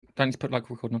Don't need to put like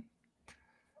recording on.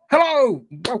 Hello,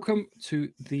 welcome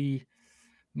to the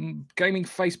Gaming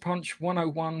Face Punch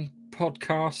 101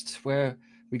 podcast, where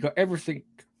we got everything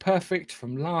perfect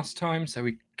from last time, so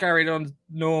we carried on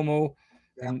normal,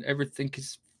 and everything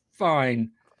is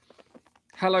fine.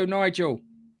 Hello, Nigel.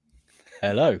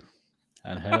 Hello,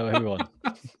 and hello everyone.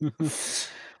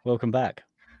 Welcome back.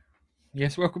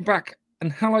 Yes, welcome back.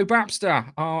 And hello,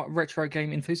 Babster, our retro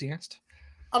game enthusiast.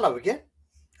 Hello again.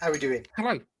 How are we doing?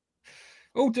 Hello.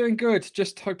 All doing good.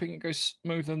 Just hoping it goes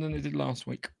smoother than it did last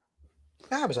week.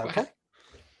 That was okay.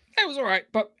 It was all right,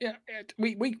 but yeah,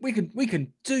 we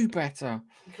can do better.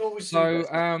 You can always So do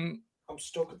better. I'm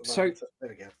stuck at the moment. So there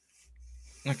we go.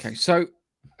 Okay, so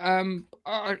what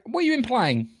have you been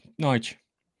playing, Nige?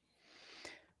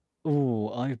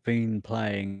 Oh, I've been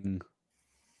playing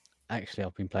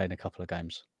a couple of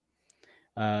games.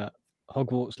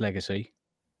 Hogwarts Legacy,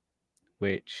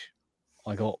 which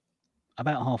I got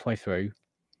about halfway through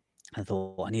and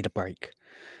thought I need a break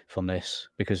from this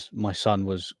because my son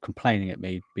was complaining at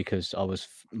me because I was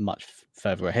much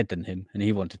further ahead than him and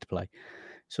he wanted to play.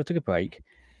 So I took a break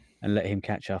and let him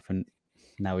catch up, and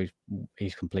now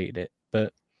he's completed it.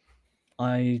 But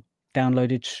I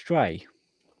downloaded Stray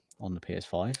on the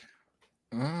PS5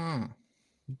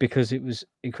 because it was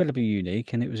incredibly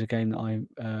unique and it was a game that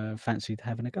I fancied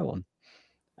having a go on.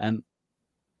 And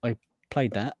I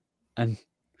played that, and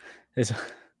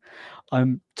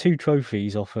I'm 2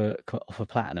 trophies off a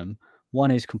platinum.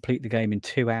 One is complete the game in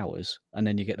 2 hours, and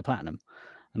then you get the platinum.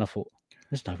 And I thought,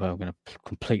 there's no way I'm going to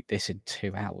complete this in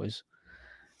 2 hours.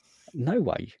 No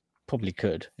way. Probably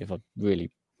could if I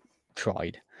really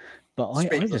tried. But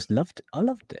I just loved it. I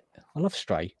loved it. I love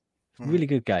Stray. Really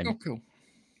good game. Oh, cool.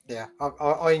 Yeah,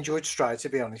 I enjoyed Stray, to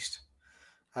be honest.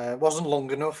 It wasn't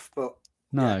long enough, but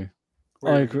no,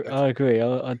 yeah, really I agree.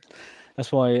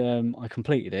 That's why I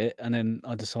completed it, and then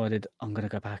I decided I'm going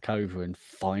to go back over and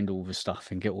find all the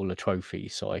stuff and get all the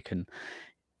trophies so I can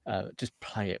just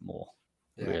play it more.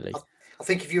 Yeah. Really, I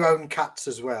think if you own cats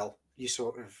as well, you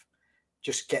sort of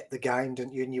just get the game,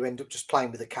 don't you? And you end up just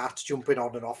playing with the cats, jumping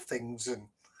on and off things. And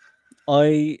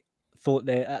I thought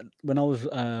when I was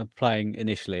playing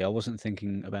initially, I wasn't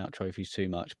thinking about trophies too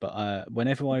much, but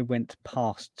whenever I went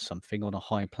past something on a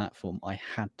high platform, I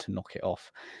had to knock it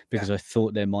off because I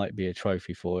thought there might be a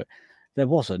trophy for it. There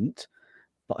wasn't,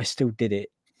 but I still did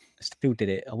it.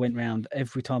 I went round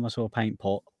every time I saw a paint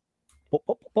pot. Pop,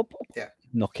 pop, pop, pop,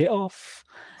 knock it off.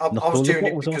 I was doing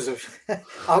it because of.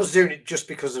 I was doing it just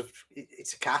because of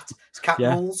it's a cat. It's cat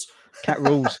rules. Cat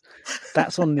rules.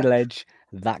 That's on the ledge.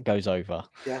 That goes over.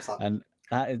 Yeah, and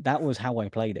that was how I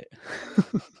played it.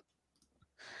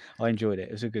 I enjoyed it.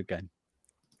 It was a good game.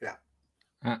 Yeah.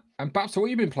 And Babster, what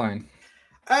have you been playing?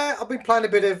 I've been playing a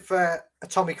bit of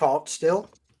Atomic Heart still,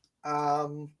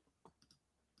 and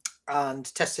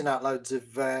testing out loads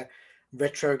of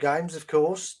retro games, of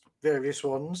course, various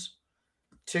ones.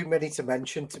 Too many to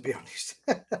mention, to be honest.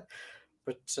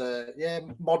 But yeah,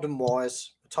 modern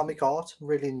wise, Atomic Heart, I'm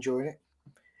really enjoying it.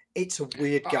 It's a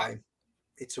weird game.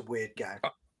 It's a weird game.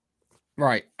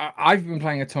 Right. I've been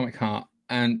playing Atomic Heart,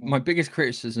 and my biggest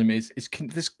criticism is can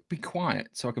this be quiet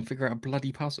so I can figure out a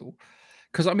bloody puzzle?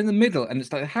 Because I'm in the middle, and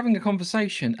it's like having a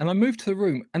conversation, and I move to the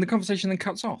room, and the conversation then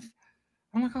cuts off.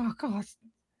 I'm like, oh, God,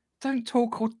 don't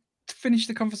talk or finish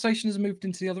the conversation as I moved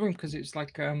into the other room, because it's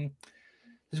like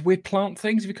there's weird plant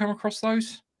things. Have you come across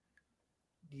those?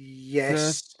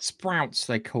 Yes. The sprouts,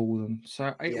 they call them.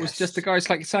 So it was just the guy's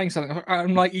like saying something.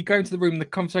 I'm like, you go into the room, the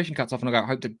conversation cuts off, and I go, I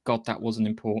hope to God that wasn't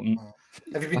important.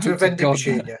 Have you been to a vending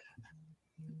machine yet?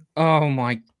 Oh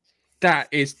my, that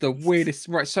is the weirdest.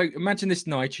 Right, so imagine this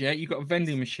night, yeah, you've got a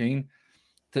vending machine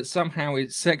that somehow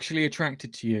is sexually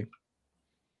attracted to you.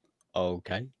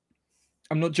 Okay.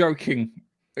 I'm not joking.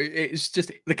 It's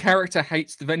just the character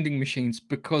hates the vending machines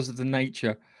because of the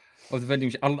nature of the vending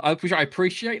machine. Which I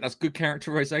appreciate. That's good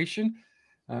characterization.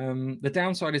 The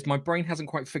downside is my brain hasn't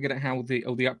quite figured out how all the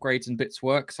upgrades and bits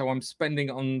work. So I'm spending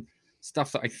on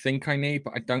stuff that I think I need,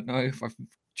 but I don't know if I've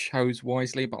chose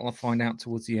wisely. But I'll find out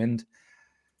towards the end.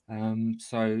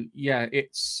 So yeah,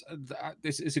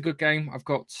 this is a good game. I've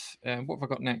got what have I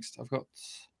got next? I've got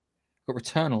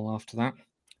Returnal after that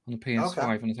on the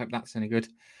PS5, and I hope that's any good.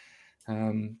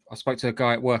 I spoke to a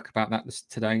guy at work about that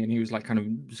today, and he was like,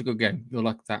 it's a good game. You'll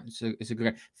like that. It's a good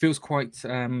game. Feels quite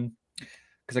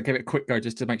because I gave it a quick go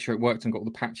just to make sure it worked and got all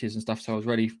the patches and stuff. So I was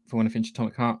ready for when I finished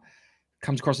Atomic Heart.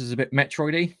 Comes across as a bit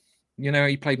Metroid-y. You know,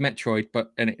 you played Metroid,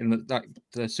 but in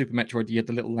the Super Metroid, you had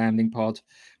the little landing pod,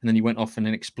 and then you went off and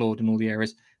then explored in all the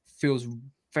areas. Feels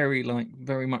very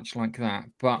much like that,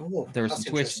 but there are some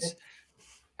twists.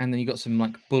 And then you got some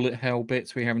like bullet hell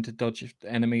bits where you're having to dodge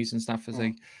enemies and stuff as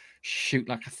they shoot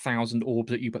like 1,000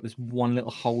 orbs at you, but there's one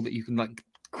little hole that you can like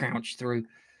crouch through.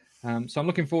 So I'm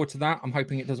looking forward to that. I'm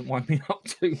hoping it doesn't wind me up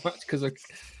too much because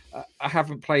I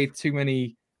haven't played too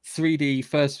many 3D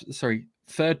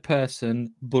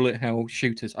third-person bullet hell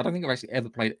shooters. I don't think I've actually ever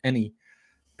played any.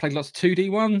 Played lots of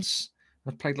 2D ones.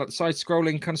 I've played like the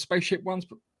side-scrolling kind of spaceship ones,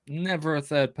 but never a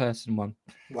third-person one.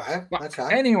 Wow. But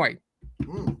Okay. anyway,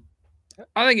 Mm.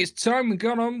 I think it's time we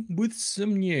got on with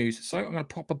some news. So I'm going to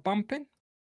pop a bump in.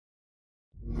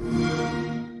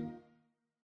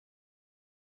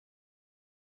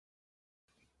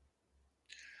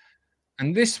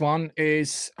 And this one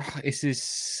is this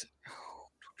is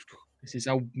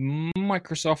how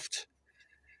Microsoft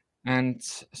and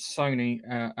Sony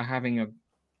are having a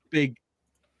big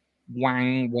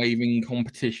waving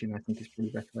competition. I think is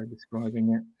probably the best way of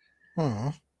describing it.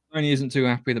 Mm. Sony isn't too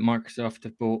happy that Microsoft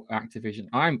have bought Activision.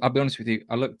 I'll be honest with you.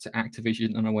 I looked at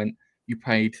Activision and I went, "You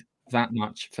paid that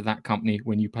much for that company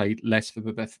when you paid less for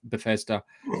Bethesda,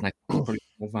 and I think probably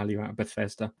more value out of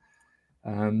Bethesda."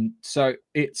 So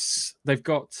they've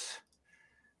got.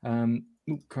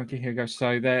 Crikey, here we go.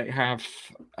 So they have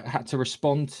had to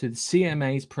respond to the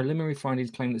CMA's preliminary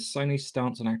findings, claiming that Sony's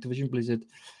stance on Activision Blizzard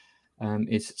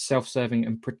is self-serving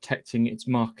and protecting its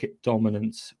market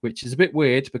dominance, which is a bit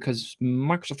weird because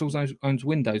Microsoft also owns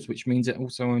Windows, which means it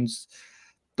also owns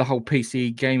the whole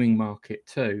PC gaming market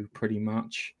too, pretty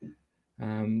much,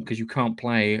 because you can't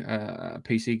play a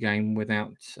PC game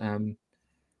without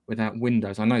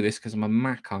Windows. I know this because I'm a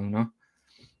Mac owner,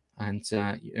 and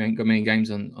you ain't got many games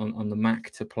on the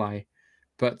Mac to play.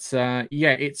 But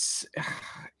yeah, it's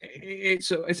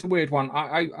a weird one.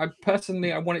 I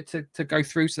personally want it to go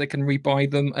through so they can rebuy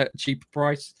them at a cheaper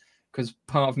price, because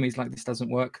part of me is like, this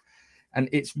doesn't work, and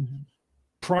it's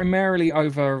primarily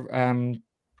over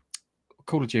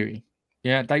Call of Duty.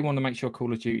 Yeah, they want to make sure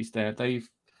Call of Duty's there.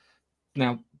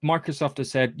 Now Microsoft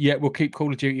has said, yeah, we'll keep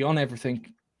Call of Duty on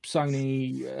everything.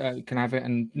 Sony can have it,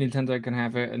 and Nintendo can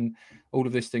have it, and all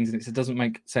of these things. And it doesn't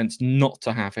make sense not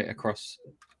to have it across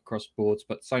boards.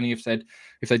 But Sony have said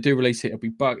if they do release it, it'll be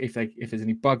bug. If there's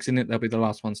any bugs in it, they'll be the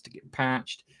last ones to get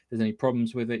patched. If there's any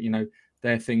problems with it,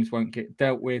 their things won't get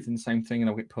dealt with, and the same thing, and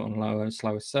they'll get put on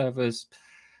slower servers.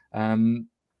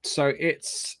 So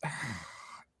it's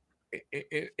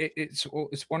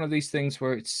one of these things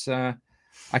where it's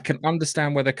I can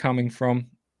understand where they're coming from,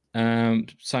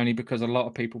 Sony, because a lot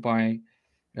of people buy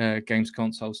games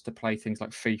consoles to play things like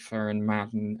FIFA and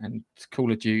Madden and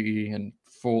Call of Duty and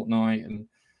Fortnite and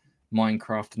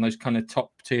Minecraft and those kind of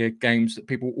top tier games that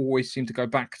people always seem to go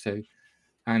back to.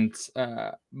 And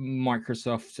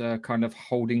Microsoft kind of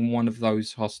holding one of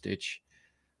those hostage.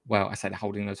 Well, I said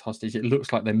holding those hostage. It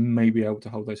looks like they may be able to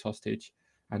hold those hostage.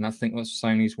 And I think that's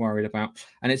Sony's worried about.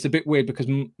 And it's a bit weird because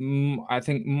I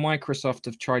think Microsoft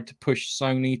have tried to push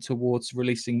Sony towards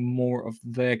releasing more of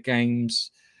their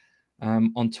games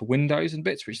onto Windows and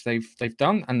bits, which they've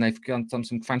done, and they've done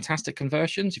some fantastic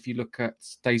conversions. If you look at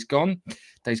Days Gone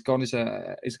is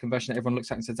a conversion that everyone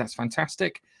looks at and says that's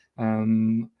fantastic.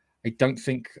 I don't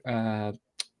think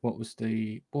what was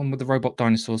the one with the robot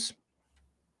dinosaurs?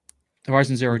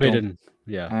 Horizon Zero Dawn.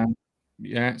 Yeah.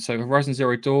 Yeah, so Horizon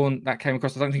Zero Dawn that came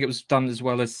across. I don't think it was done as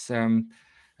well as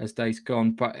Days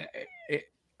Gone, but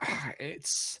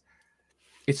it's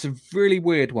a really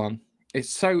weird one.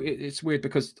 It's weird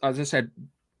because, as I said,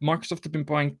 Microsoft have been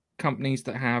buying companies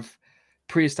that have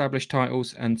pre-established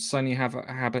titles, and Sony have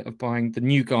a habit of buying the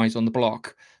new guys on the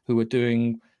block who are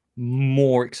doing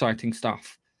more exciting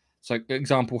stuff. So,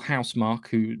 example, Housemarque,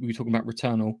 who we were talking about,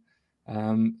 Returnal.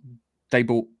 They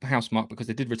bought Housemarque because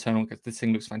they did Returnal, because this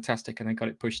thing looks fantastic, and they got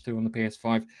it pushed through on the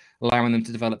PS5, allowing them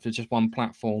to develop to just one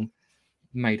platform,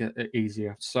 made it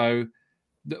easier. So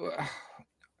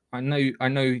I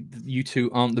know you two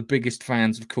aren't the biggest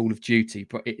fans of Call of Duty,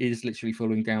 but it is literally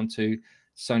falling down to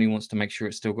Sony wants to make sure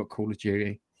it's still got Call of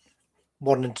Duty.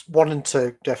 1 and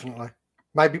 2, definitely.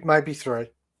 Maybe 3.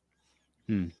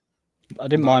 I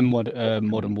didn't mind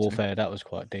Modern Warfare. That was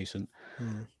quite decent.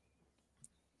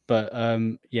 But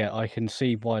yeah, I can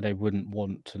see why they wouldn't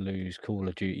want to lose Call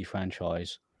of Duty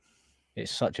franchise.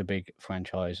 It's such a big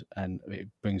franchise, and it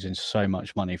brings in so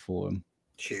much money for them.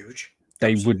 Huge.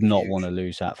 They would not want to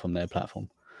lose that from their platform.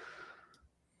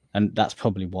 And that's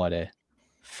probably why they're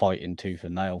fighting tooth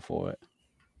and nail for it.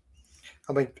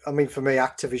 I mean, for me,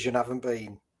 Activision haven't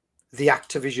been the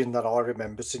Activision that I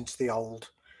remember since the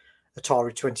old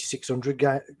Atari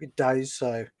 2600 days.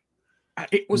 So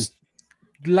it was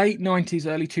late 90s,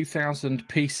 early 2000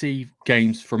 PC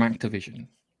games from Activision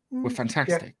were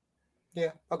fantastic.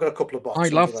 Yeah, I've got a couple of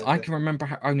boxes. I can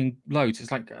remember owning loads.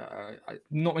 It's like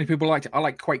not many people liked it. I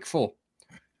like Quake 4.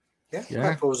 Yeah.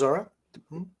 Quake 4 was alright.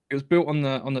 It was built on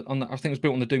the I think it was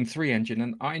built on the Doom 3 engine,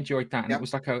 and I enjoyed that. And Yep. it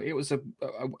was like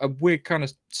a weird kind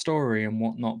of story and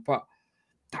whatnot, but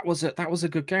that was a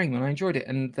good game, and I enjoyed it.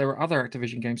 And there were other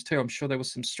Activision games too. I'm sure there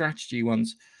was some strategy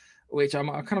ones, which I'm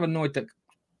kind of annoyed that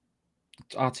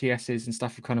RTSs and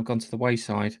stuff have kind of gone to the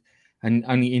wayside, and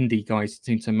only indie guys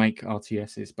seem to make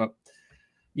RTSs. But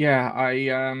yeah,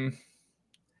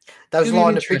 Those it'll be an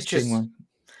line of interesting pictures. one.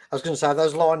 I was going to say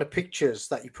those line of pictures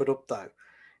that you put up though.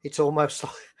 It's almost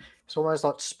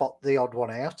like spot the odd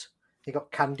one out. You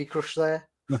got Candy Crush there.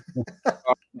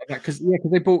 Because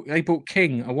they bought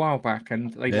King a while back,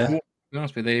 and they bought, to be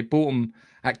honest with you, they bought them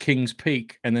at King's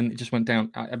Peak, and then it just went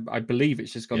down. I believe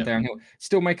it's just gone downhill.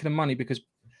 Still making them money because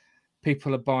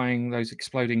people are buying those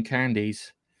exploding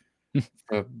candies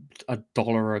for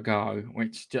 $1 a go,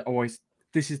 which always.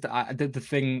 This is the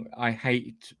thing I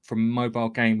hate from mobile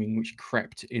gaming, which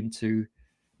crept into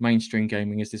mainstream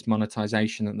gaming, is this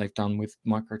monetization that they've done with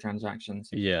microtransactions.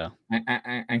 Yeah,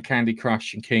 and Candy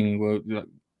Crush and King were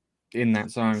in that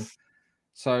zone.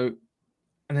 So,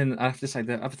 and then I have to say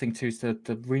the other thing too is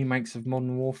the remakes of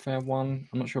Modern Warfare 1.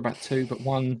 I'm not sure about 2, but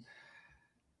 1.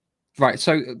 Right.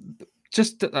 So,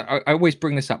 just I always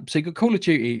bring this up. So you got Call of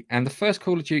Duty, and the first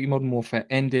Call of Duty Modern Warfare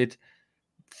ended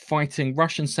fighting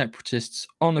Russian separatists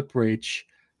on a bridge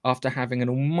after having an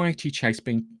almighty chase,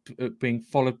 being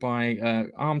followed by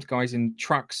armed guys in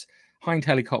trucks, hind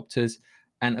helicopters,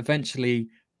 and eventually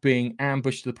being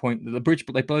ambushed to the point that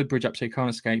they blow the bridge up so you can't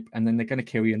escape, and then they're going to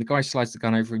kill you, and the guy slides the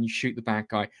gun over and you shoot the bad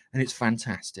guy, and it's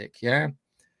fantastic. Yeah.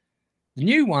 The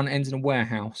new one ends in a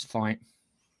warehouse fight.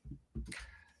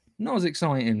 Not as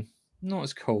exciting, not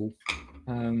as cool,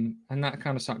 and that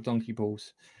kind of sucked donkey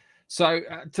balls. So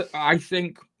I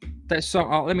think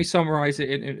let me summarize it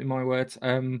in my words.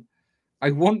 I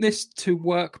want this to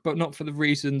work, but not for the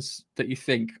reasons that you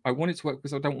think. I want it to work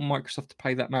because I don't want Microsoft to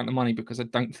pay that amount of money, because I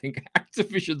don't think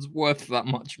Activision's worth that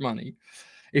much money.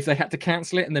 If they had to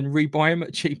cancel it and then rebuy them at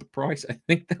a cheaper price, I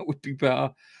think that would be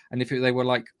better. And if they were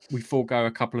like, we forego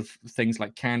a couple of things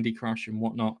like Candy Crush and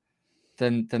whatnot,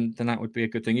 then that would be a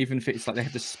good thing. Even if it's like they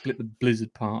had to split the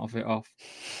Blizzard part of it off.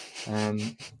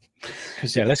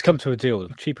 Let's come to a deal.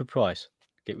 Cheaper price.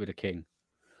 Get rid of King.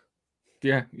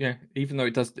 Yeah. Even though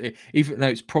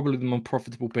it's probably the more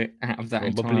profitable bit out of that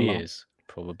entire lot.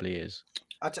 Probably is.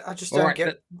 I just don't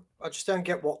get. I just don't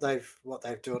get what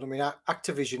they've done. I mean,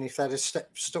 Activision, if they'd have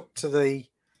stuck to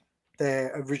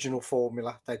their original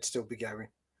formula, they'd still be going.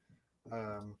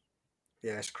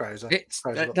 It's crazy.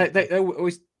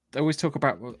 They always talk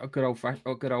about a good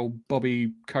old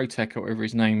Bobby Kotick or whatever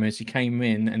his name is. He came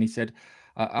in and he said,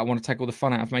 "I want to take all the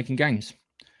fun out of making games."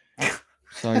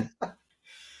 So.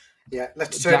 Yeah,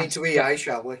 let's turn into EA,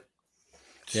 shall we?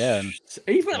 Yeah.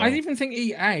 I even think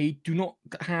EA do not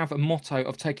have a motto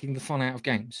of taking the fun out of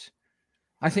games.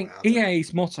 I think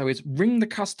EA's motto is ring the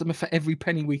customer for every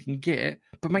penny we can get,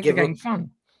 but make the game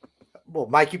fun. Well,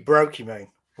 make it broke, you mean?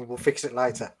 We'll fix it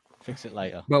later.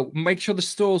 Well, make sure the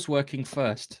store's working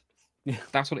first. Yeah,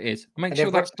 that's what it is. Make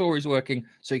sure that store is working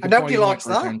so you can. And nobody likes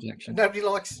that.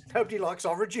 Nobody likes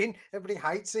Origin. Everybody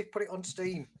hates it. Put it on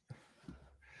Steam.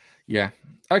 Yeah.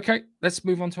 Okay, let's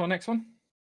move on to our next one.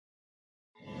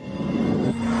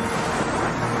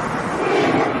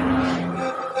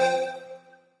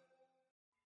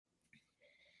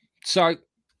 So,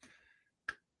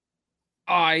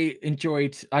 I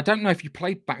don't know if you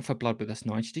played Back 4 Blood with us,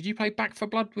 Nige. Did you play Back 4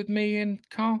 Blood with me and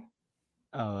Carl?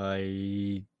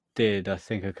 I did, I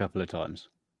think, a couple of times.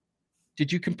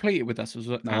 Did you complete it with us?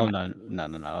 No.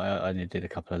 I only did a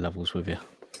couple of levels with you.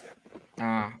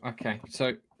 Ah, okay.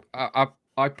 So,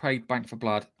 I played Back 4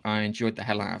 Blood. I enjoyed the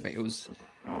hell out of it. It was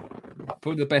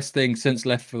probably the best thing since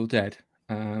Left 4 Dead.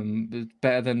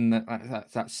 Better than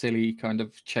that silly kind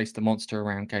of chase the monster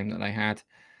around game that they had.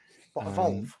 What,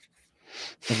 Evolve?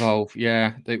 Evolve,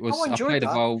 yeah. It was. I played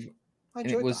that. Evolve.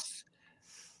 It was.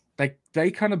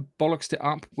 They kind of bollocksed it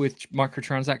up with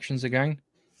microtransactions again.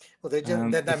 Well, they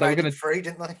did. Then they made it free,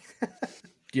 didn't they?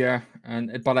 Yeah,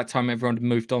 and by that time everyone had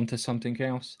moved on to something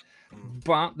else.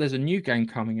 But there's a new game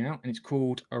coming out, and it's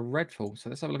called a Redfall. So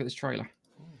let's have a look at this trailer.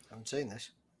 I haven't seen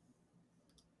this.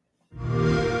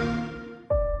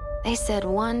 They said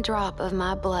one drop of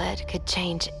my blood could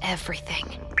change everything.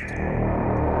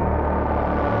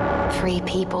 Free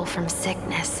people from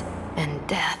sickness and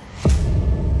death.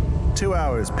 2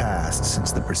 hours passed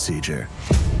since the procedure.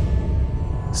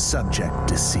 Subject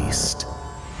deceased.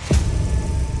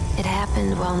 It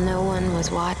happened while no one was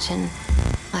watching,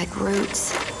 like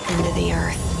roots into the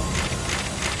earth.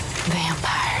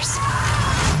 Vampires.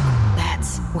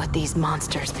 That's what these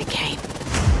monsters became.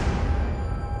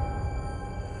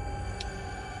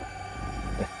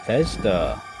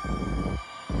 Bethesda.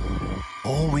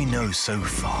 All we know so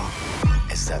far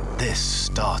is that this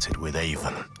started with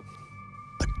Avon,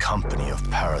 a company of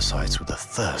parasites with a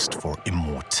thirst for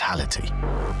immortality.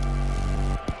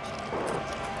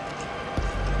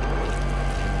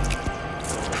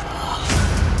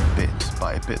 Bit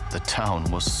by bit, the town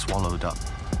was swallowed up.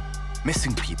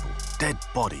 Missing people, dead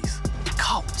bodies,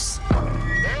 cults.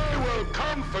 They will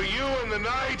come for you in the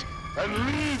night and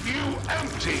leave you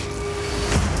empty.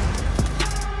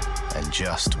 And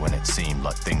just when it seemed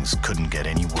like things couldn't get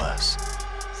any worse,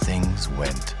 things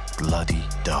went bloody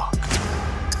dark.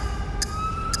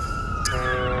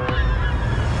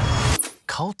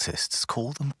 Cultists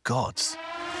call them gods.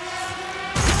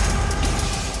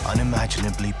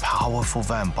 Unimaginably powerful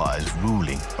vampires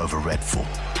ruling over Redfall.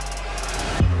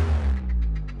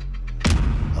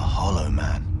 The Hollow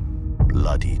Man,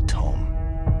 Bloody Tom,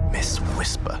 Miss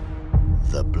Whisper,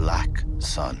 the Black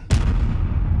Sun.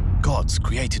 Gods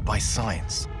created by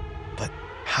science. But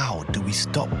how do we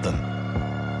stop them?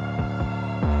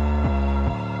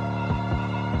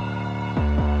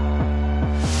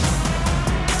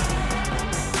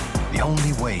 The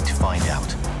only way to find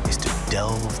out is to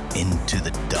delve into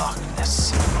the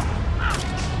darkness.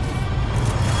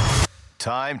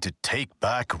 Time to take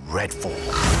back Redfall.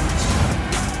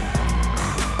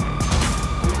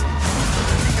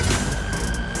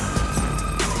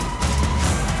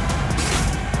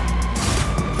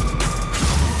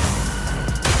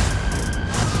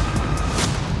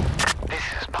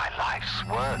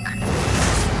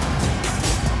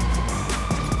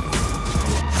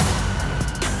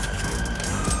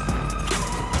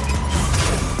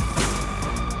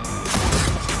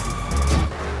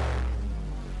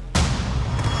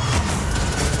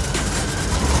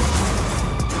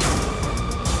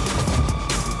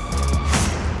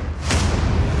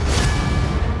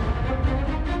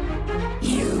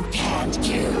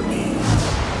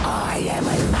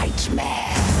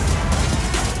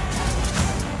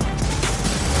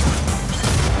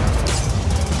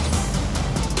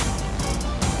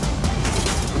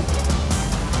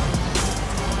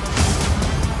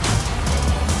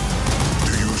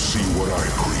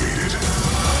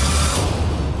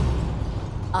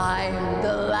 I'm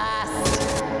the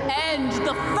last and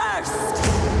the first.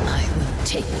 I will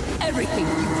take everything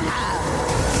you have.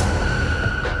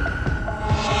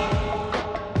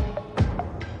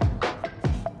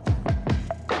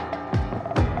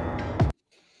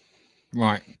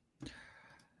 Right.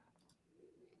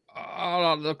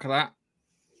 I'll look at that.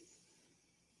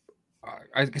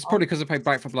 It's probably because I played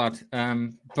Back 4 Blood,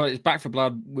 but it's Back 4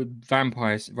 Blood with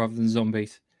vampires rather than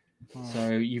zombies. So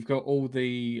you've got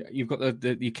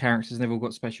the characters, and they've all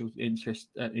got special interests.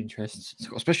 It's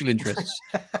got special interests.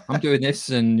 I'm doing this,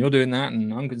 and you're doing that,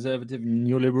 and I'm conservative, and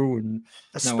you're liberal, and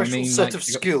special set of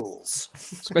skills.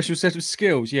 Special set of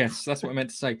skills. Yes, that's what I meant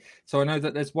to say. So I know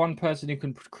that there's one person who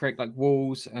can create like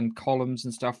walls and columns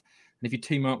and stuff. And if you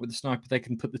team up with the sniper, they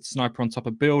can put the sniper on top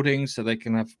of buildings, so they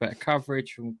can have better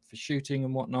coverage for shooting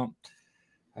and whatnot.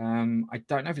 I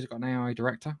don't know if he's got an AI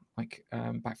director like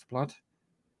Back 4 Blood.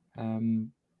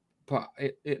 But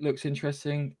it looks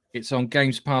interesting. It's on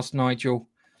Games Pass, Nigel.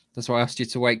 That's why I asked you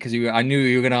to wait, because I knew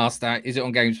you were going to ask that. Is it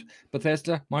on Games?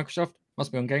 Bethesda, Microsoft?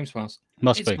 Must be on Games Pass.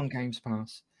 It's on Games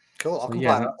Pass. Cool. So, I can play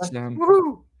that.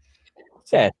 Woohoo!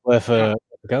 Yeah, worth a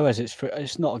go, as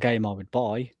it's not a game I would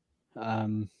buy.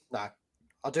 No,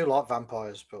 I do like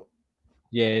vampires, but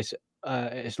yeah,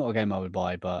 it's not a game I would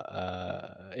buy. But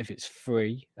if it's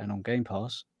free and on Game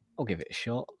Pass, I'll give it a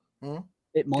shot.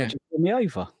 It might just win me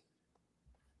over.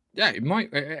 Yeah, it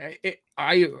might.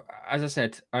 As I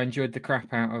said, I enjoyed the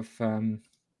crap out of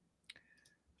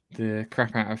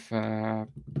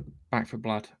Back 4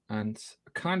 Blood, and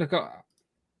kind of got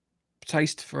a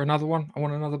taste for another one. I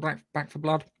want another Back 4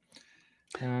 Blood.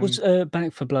 Was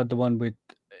Back 4 Blood the one with,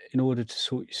 in order to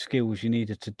sort your skills, you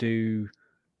needed to do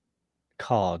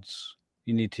cards?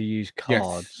 You need to use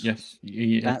cards. Yes.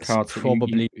 That's cards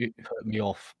probably put me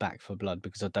off Back 4 Blood,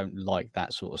 because I don't like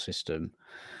that sort of system.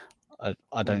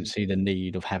 I don't see the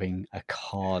need of having a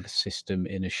card system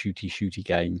in a shooty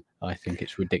game. I think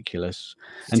it's ridiculous,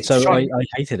 and so I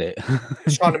hated it.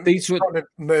 trying to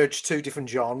merge two different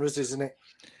genres, isn't it?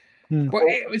 Well,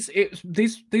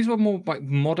 these were more like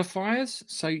modifiers.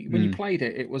 So when you played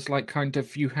it, it was like kind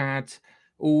of you had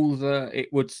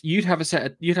you'd have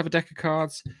a deck of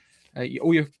cards.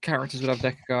 All your characters would have a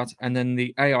deck of cards, and then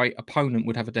the AI opponent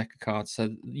would have a deck of cards. So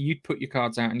you'd put your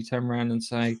cards out, and you turn around and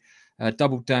say,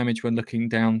 double damage when looking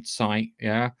down sight,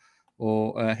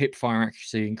 or hip fire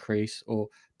accuracy increase, or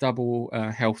double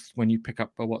health when you pick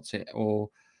up or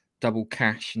double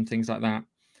cash and things like that.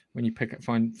 when you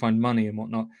find money and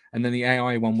whatnot. And then the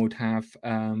AI one would have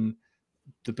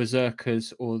the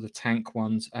berserkers or the tank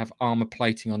ones have armor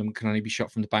plating on them, can only be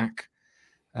shot from the back.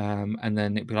 And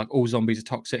then it'd be like all zombies are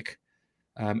toxic.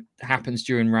 Happens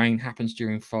during rain, happens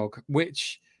during fog,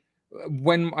 which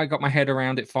when I got my head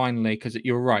around it finally, because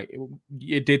you're right,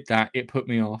 it did that, it put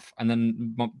me off. And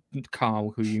then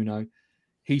Carl, who you know,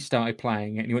 he started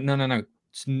playing it and he went, no,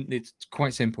 it's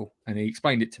quite simple. And he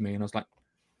explained it to me and I was like,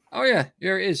 oh yeah,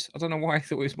 here it is. I don't know why I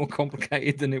thought it was more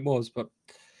complicated than it was, but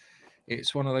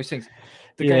it's one of those things.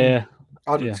 The game,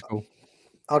 I'd, cool.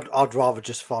 I'd rather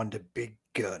just find a big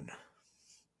gun.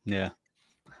 Yeah.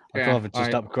 I'd rather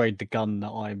just upgrade the gun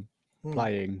that I'm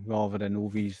playing rather than all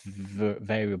these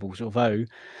variables. Although,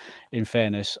 in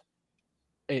fairness,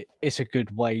 it's a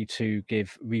good way to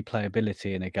give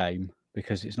replayability in a game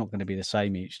because it's not going to be the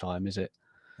same each time, is it?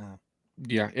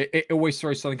 Yeah, it always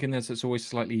throws something in there that's always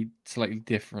slightly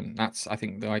different. That's, I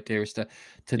think, the idea is to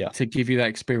give you that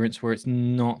experience where it's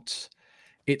not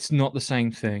the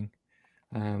same thing,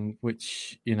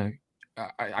 which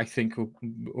I think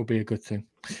will be a good thing.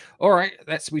 All right,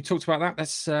 we talked about that.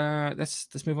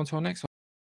 Let's move on to our next one.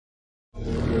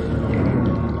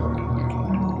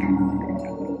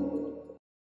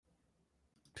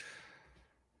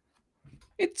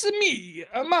 It's me,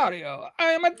 Mario.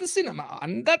 I am at the cinema,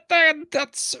 and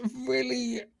that's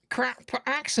really crap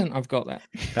accent I've got there.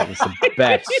 That was the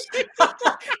best.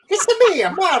 It's me,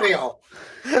 Mario.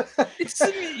 It's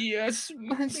me,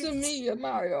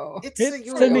 Mario. It's me,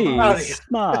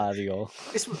 Mario.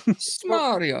 It's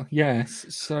Mario. Yes.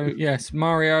 So yes,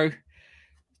 Mario.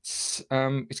 It's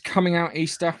coming out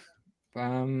Easter.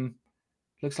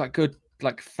 Looks like good,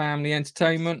 like family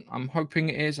entertainment. I'm hoping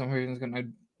it is. I'm hoping there's got no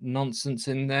nonsense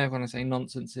in there. When I say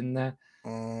nonsense in there,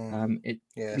 it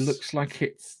looks like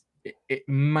it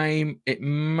may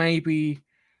be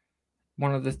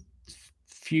one of the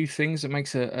few things that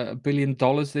makes $1 billion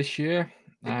this year.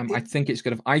 I think it's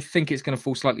gonna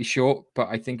fall slightly short, but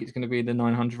I think it's gonna be in the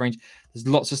 900 range. There's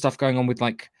lots of stuff going on with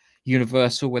like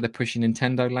Universal, where they're pushing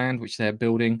Nintendo Land, which they're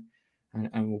building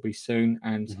and will be soon.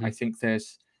 And I think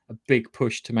there's a big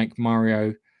push to make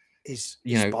Mario. Is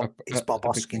Bob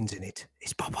Hoskins in it?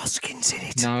 Is Bob Hoskins in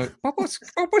it? No, Bob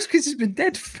Hoskins has been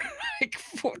dead for like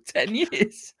 10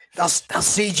 years. They'll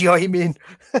CGI him in.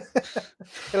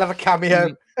 He'll have a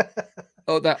cameo.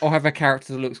 Or have a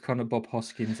character that looks kind of Bob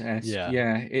Hoskins-esque.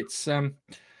 Yeah. It's so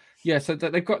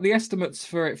they've got the estimates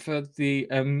for it for the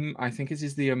I think this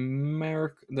is the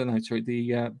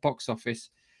the box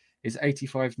office is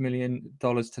 $85 million to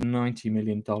 $90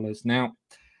 million. Now,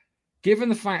 given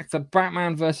the fact that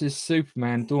Batman versus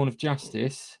Superman: Dawn of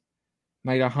Justice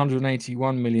made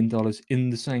 $181 million in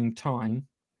the same time,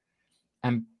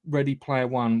 and Ready Player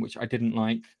One, which I didn't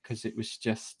like because it was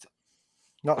just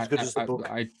not as good as the book.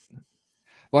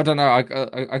 Well, I don't know.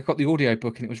 I got the audio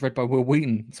book and it was read by Will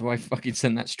Wheaton, so I fucking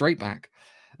sent that straight back.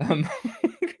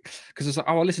 Because it's like,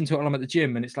 I listen to it while I'm at the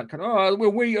gym, and it's like,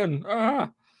 Will Wheaton.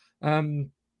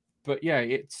 But yeah,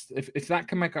 it's if that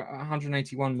can make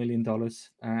 $181 million,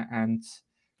 and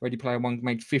Ready Player One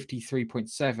made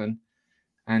 53.7,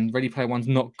 and Ready Player One's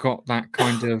not got that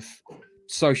kind of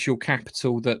social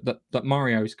capital that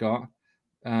Mario's got.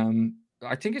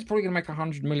 I think it's probably going to make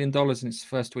 $100 million in its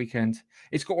first weekend.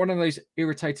 It's got one of those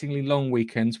irritatingly long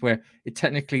weekends where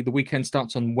the weekend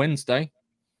starts on Wednesday,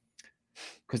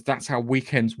 because that's how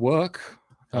weekends work.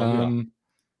 It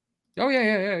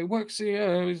works.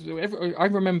 I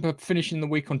remember finishing the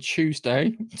week on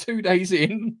Tuesday, 2 days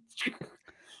in.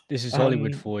 This is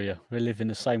Hollywood for you. They live in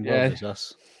the same world as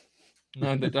us.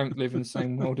 No, they don't live in the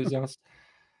same world as us.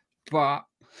 But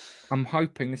I'm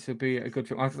hoping this will be a good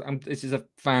film. This is a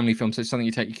family film, so it's something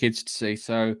you take your kids to see.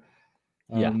 So,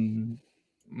 I'm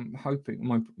hoping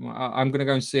I'm going to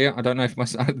go and see it. I don't know if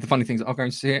the funny thing is I'll go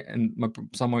and see it, and my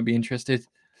son won't be interested.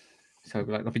 So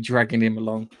I'll be dragging him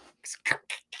along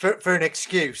for an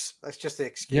excuse. That's just the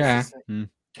excuse. Yeah.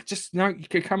 Just no, you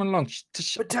could come along.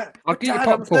 I'll get you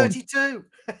popcorn. 32.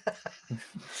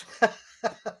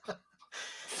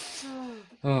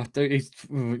 Oh, dude, he's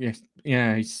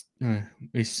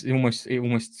almost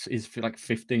is like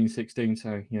 15, 16.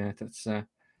 So yeah, that's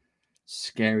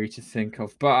scary to think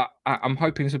of. But I'm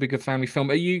hoping this will be a good family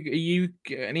film. Are you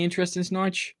any interest in this,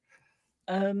 Nige?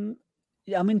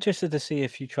 Yeah, I'm interested to see a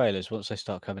few trailers once they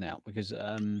start coming out, because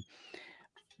I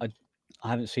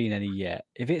haven't seen any yet.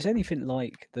 If it's anything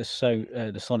like the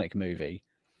Sonic movie,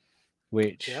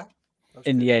 which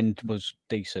in the end was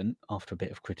decent after a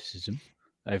bit of criticism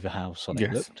over how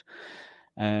Sonic looked,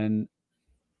 and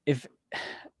if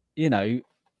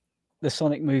the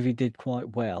Sonic movie did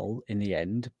quite well in the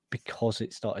end because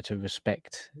it started to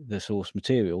respect the source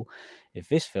material. If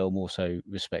this film also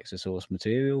respects the source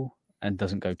material and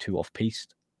doesn't go too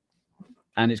off-piste,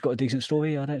 and it's got a decent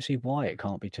story, I don't see why it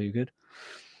can't be too good.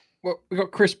 Well, we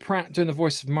got Chris Pratt doing the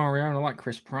voice of Mario, and I like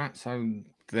Chris Pratt, so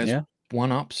there's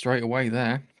one up straight away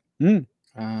there.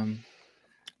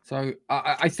 So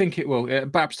I think it will.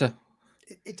 Babster.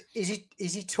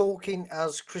 Is he talking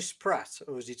as Chris Pratt,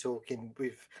 or is he talking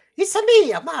with "It's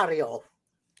me, Mario"?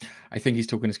 I think he's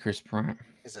talking as Chris Pratt.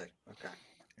 Is he? Okay.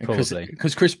 Probably.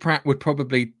 Because Chris Pratt would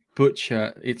probably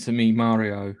butcher "It's a me,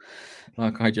 Mario,"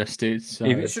 like I just did. So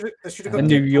They should have A got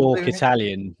New Deadpool York doing it.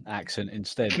 Italian accent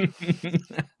instead.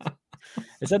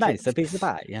 It's a nice piece of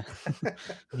pie, yeah.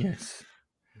 yes.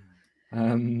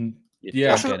 You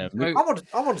Yeah. don't get 'em.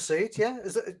 I want to see it. Yeah,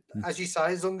 as you say,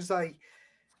 as long as they,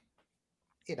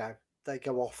 they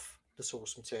go off the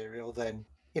source material, then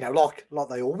like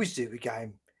they always do with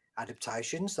game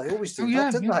adaptations. They always do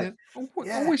that, don't they?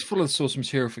 Always follow the source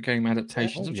material for game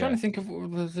adaptations. I'm trying to think of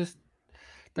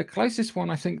the closest one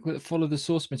I think that followed the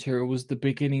source material was the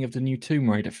beginning of the new Tomb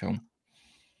Raider film.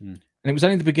 And it was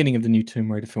only the beginning of the new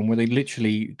Tomb Raider film where they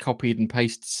literally copied and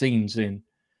pasted scenes in.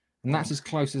 And that's as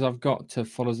close as I've got to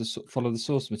follow the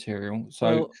source material.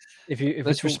 So if you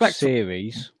let's talk respect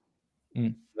series,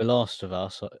 The Last of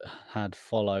Us has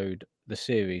followed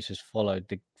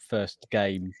the first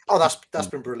game. Oh, that's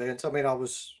been brilliant. I mean, I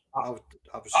was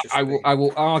just. I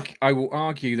will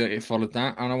argue that it followed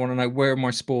that, and I want to know where my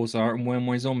spores are and where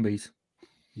my zombies.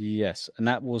 Yes, and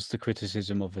that was the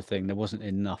criticism of the thing. There wasn't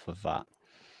enough of that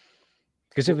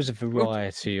because there was a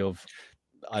variety of.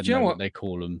 I don't know what they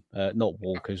call them. Not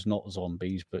walkers, not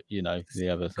zombies, but the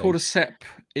other thing. Called a sep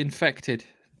infected.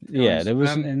 Yeah, there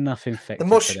wasn't enough infected.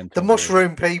 The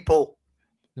mushroom people.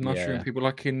 The mushroom people,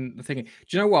 like in the thing. Do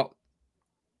you know what?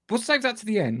 We'll save that to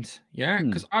the end, yeah,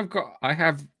 because I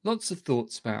have lots of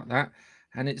thoughts about that,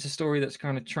 and it's a story that's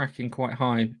kind of tracking quite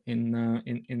high in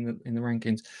the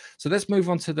rankings. So let's move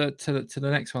on to the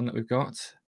next one that we've got.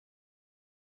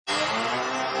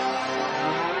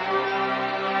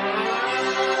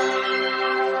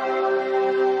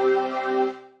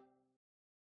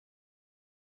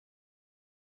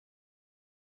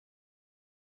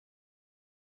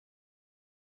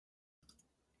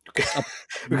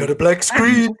 We got a black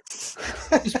screen.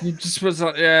 just was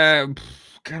like, yeah,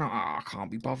 I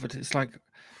can't be bothered. It's like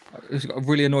I got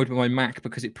really annoyed with my Mac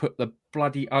because it put the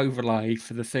bloody overlay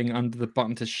for the thing under the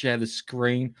button to share the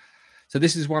screen. So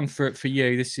this is one for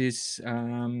you. This is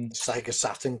Sega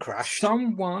Saturn crash.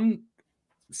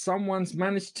 Someone's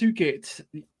managed to get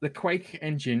the Quake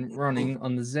engine running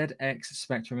on the ZX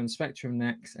Spectrum and Spectrum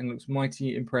Next, and looks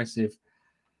mighty impressive.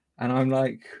 And I'm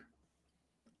like,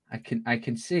 I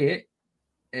can see it.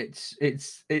 It's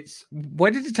why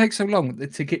did it take so long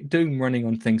to get Doom running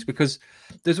on things? Because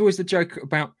there's always the joke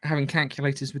about having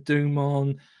calculators with Doom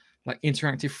on, like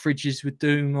interactive fridges with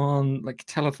Doom on, like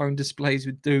telephone displays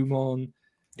with Doom on.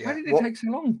 Yeah. Why did it take so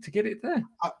long to get it there?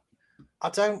 I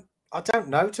don't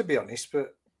know, to be honest,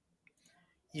 but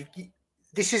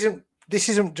this isn't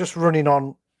just running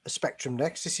on a Spectrum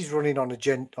Next. This is running on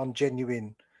on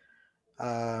genuine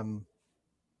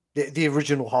the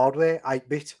original hardware,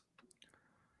 8-bit.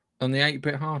 On the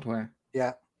 8-bit hardware?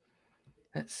 Yeah.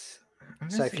 Let's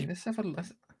have a look. I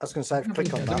was going to say,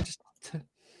 click on that.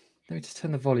 Let me just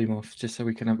turn the volume off, just so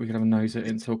we can have a nose at it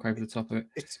and talk over the top of it.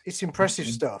 It's impressive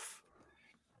stuff.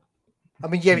 I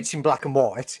mean, yeah, it's in black and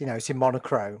white. It's in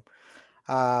monochrome.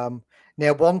 Now,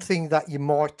 one thing that you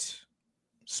might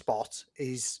spot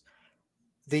is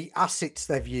the assets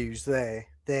they've used there.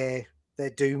 They're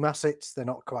Doom assets. They're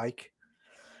not Quake.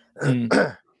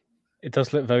 It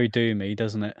does look very Doomy,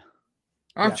 doesn't it?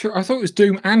 I thought it was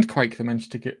Doom and Quake they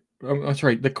managed to get. I'm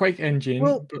sorry, the Quake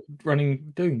engine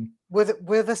running Doom.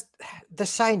 They're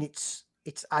saying it's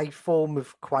a form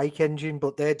of Quake engine,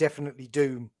 but they're definitely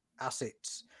Doom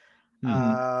assets.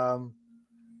 I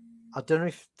don't know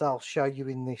if they'll show you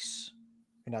in this.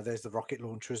 There's the rocket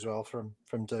launcher as well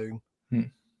from Doom.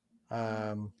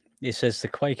 It says the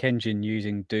Quake engine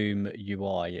using Doom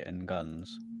UI and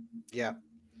guns. Yeah.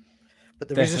 But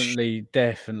there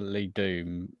definitely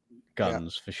Doom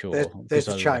guns for sure. There's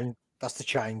the chain. That's the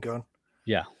chain gun.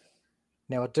 Yeah.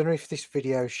 Now I don't know if this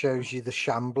video shows you the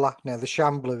Shambler. Now the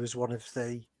Shambler is one of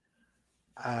the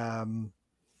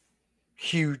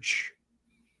huge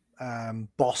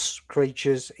boss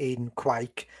creatures in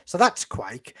Quake. So that's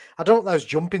Quake. I don't know what those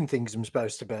jumping things are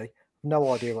supposed to be.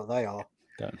 No idea what they are.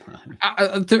 Don't know.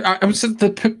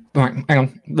 Right, hang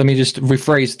on. Let me just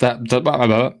rephrase that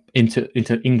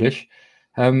into English.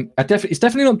 It's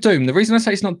definitely not Doom. The reason I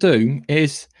say it's not Doom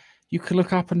is you could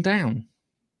look up and down.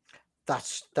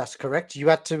 That's correct. You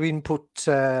had to input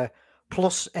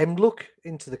plus mlook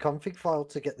into the config file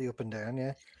to get the up and down.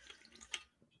 Yeah.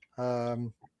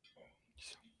 And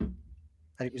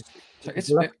it was, So it was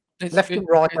left and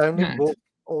right only, but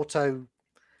auto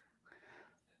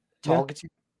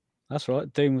targeting. That's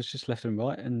right. Doom was just left and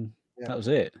right, and that was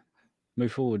it.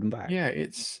 Move forward and back. Yeah,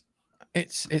 it's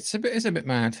a bit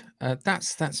mad.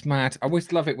 That's mad. I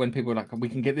always love it when people are like, we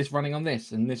can get this running on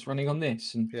this and this running on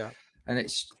this, and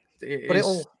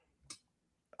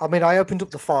I mean, I opened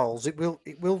up the files. It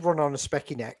will run on a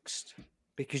Speccy next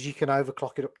because you can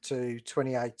overclock it up to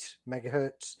 28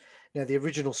 megahertz. Now the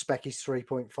original spec is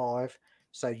 3.5,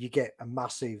 so you get a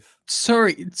massive.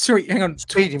 Sorry, hang on.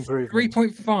 Speed improvement.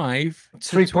 3.5 to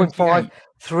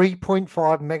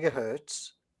 3.5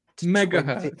 megahertz.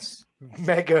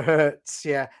 Megahertz,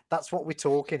 yeah, that's what we're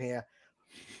talking here.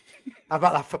 How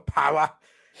about that for power?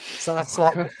 So that's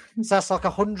like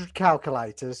 100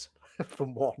 calculators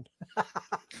from one.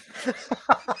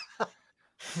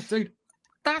 Dude,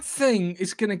 that thing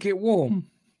is gonna get warm.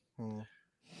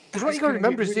 Because what you got to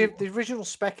remember is the original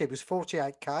spec was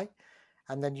 48K,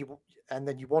 and then you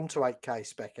want to 8K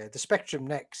spec. The Spectrum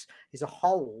Next is a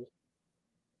whole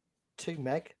 2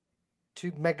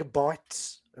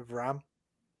 megabytes of RAM.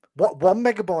 What 1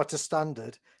 megabyte is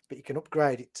standard, but you can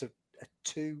upgrade it to a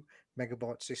 2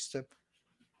 megabyte system,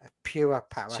 a pure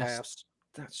powerhouse.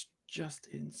 That's just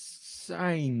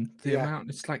insane. The amount.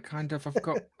 It's like kind of I've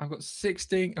got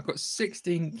 16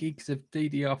 gigs of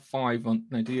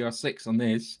DDR6 on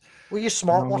this. Well, your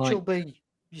smartwatch will be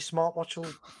you know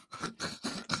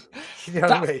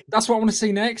what I mean? That's what I want to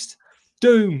see next.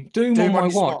 Doom on my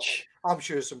watch. I'm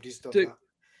sure somebody's done that.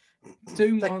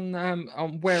 Doom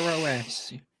on Wear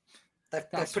OS. They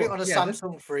put it on a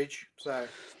Samsung fridge, so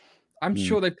I'm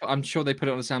sure they put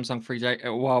it on a Samsung fridge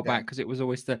a while back because it was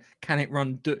always can it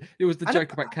run? It was the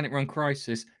joke about can it run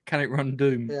Crysis? Can it run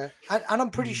Doom? Yeah, and I'm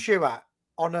pretty sure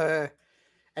on an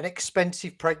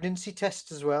expensive pregnancy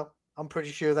test as well. I'm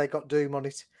pretty sure they got Doom on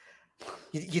it.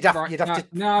 You'd have to Google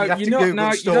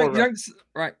the store.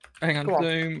 Right, hang on.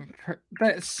 Doom.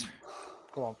 Let's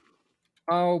go on.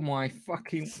 Oh my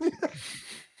fucking!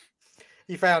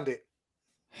 You found it.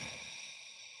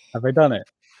 Have they done it?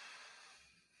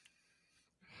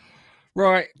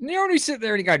 Right. You only sit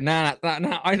there and you go, nah,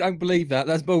 I don't believe that.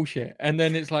 That's bullshit. And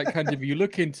then it's like, kind of, you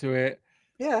look into it.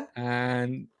 Yeah.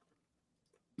 And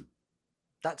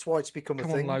that's why it's become a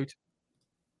thing. Load.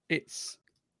 It's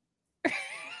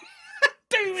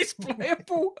Doom is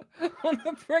playable on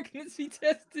the pregnancy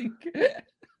testing.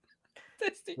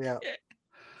 Yeah.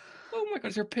 Oh my god,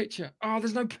 is there a picture? Oh,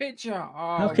 there's no picture.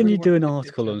 Oh, how can you do an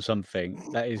article on something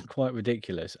that is quite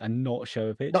ridiculous and not show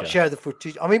a picture? Not show the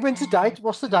footage. I mean, when's the date?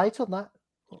 What's the date on that?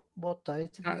 What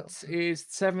date? That is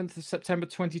 7th of September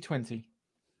 2020.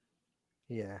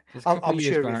 Yeah,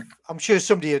 I'm sure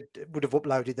somebody would have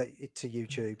uploaded it to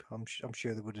YouTube. I'm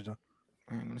sure they would have done.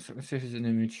 Let's see if there's an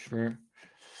image for it.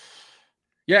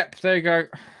 Yep, there you go.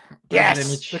 Yes,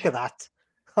 image. Look at that.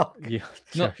 Oh, yeah.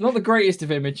 Not the greatest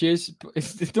of images, but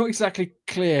it's not exactly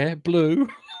clear blue.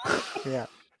 Yeah.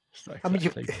 I mean,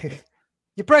 you're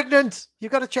pregnant.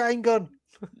 You've got a chain gun.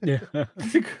 Yeah.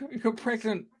 You got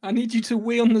pregnant. I need you to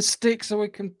wee on the stick so I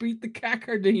can beat the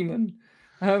cacker demon.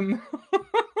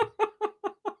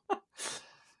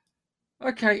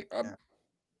 Okay.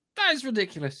 That is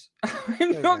ridiculous.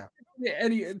 I'm not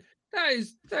any. That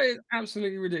is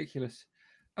absolutely ridiculous.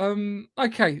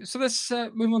 Okay, so let's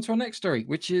move on to our next story,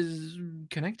 which is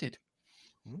connected.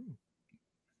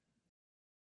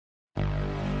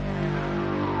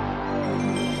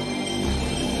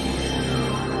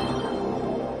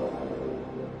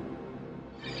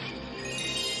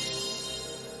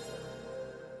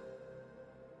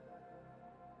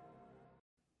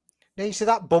 Now you see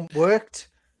that bump worked.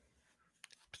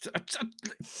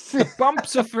 The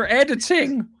bumps are for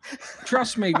editing.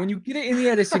 Trust me, when you get it in the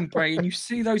editing bay and you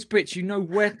see those bits, you know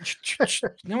where to cut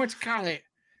it. Know where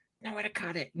to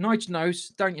cut it. Nige knows,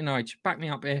 don't you, Nige? Back me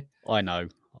up here. I know.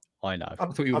 I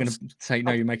thought you were going to say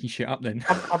no. You're making shit up. Then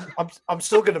I'm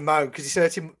still going to moan because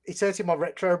it's hurting my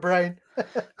retro brain.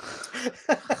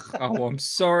 Oh, I'm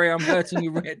sorry. I'm hurting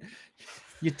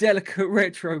your delicate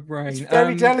retro brain. It's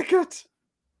very delicate.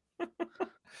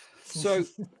 So.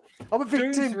 I'm a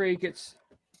victim. Doom 3 gets.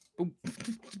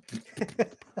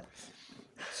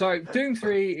 So Doom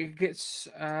 3 gets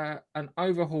an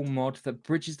overhaul mod that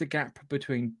bridges the gap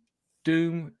between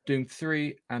Doom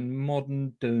 3, and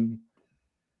modern Doom.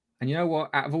 And you know what?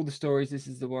 Out of all the stories, this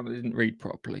is the one I didn't read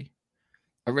properly.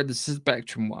 I read the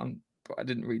Spectrum one, but I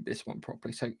didn't read this one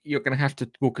properly. So you're going to have to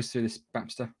walk us through this,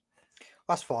 Babster.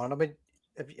 That's fine. I mean,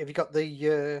 have you got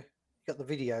the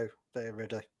video there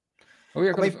ready? Oh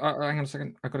yeah, I mean, hang on a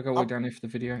second. I've got to go way down here for the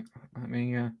video. Let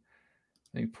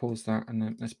me pause that and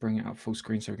then let's bring it up full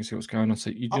screen so we can see what's going on. So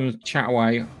you do chat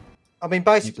away. I mean,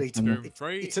 basically, Doom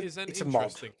 3 it's isn't a mod.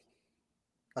 interesting.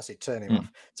 That's it. Turn him off.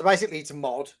 So basically, it's a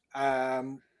mod.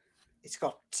 It's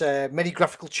got many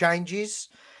graphical changes,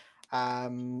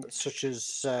 such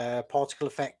as particle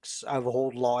effects,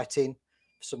 overhauled lighting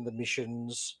for some of the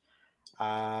missions.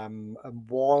 And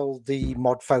while the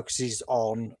mod focuses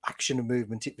on action and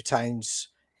movement, it retains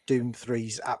Doom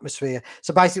 3's atmosphere.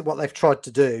 So basically, what they've tried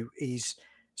to do is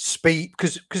speed,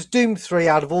 because Doom 3,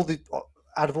 out of all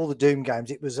the Doom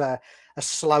games, it was a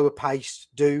slower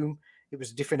paced Doom. It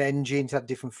was a different engine, it had a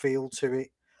different feel to it.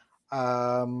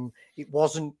 It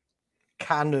wasn't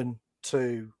canon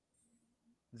to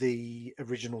the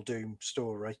original Doom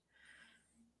story.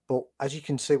 But as you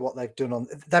can see, what they've done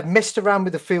they've messed around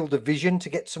with the field of vision to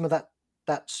get some of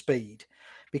that speed.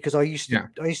 Because I used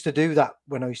to do that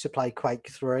when I used to play Quake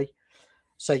 3.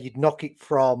 So you'd knock it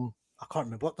from, I can't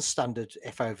remember what the standard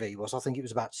FOV was. I think it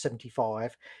was about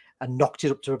 75, and knocked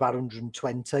it up to about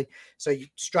 120. So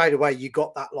straight away you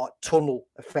got that like tunnel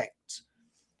effect.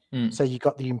 So you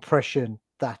got the impression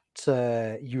that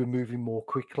you were moving more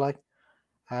quickly,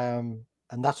 and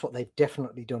that's what they've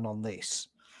definitely done on this.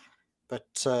 But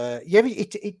yeah,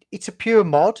 it's a pure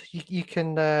mod. You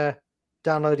can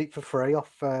download it for free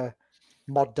off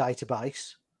mod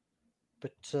database.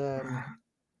 But I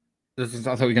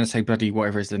thought you were going to say bloody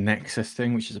whatever is the Nexus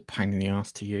thing, which is a pain in the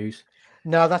ass to use.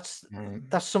 No, that's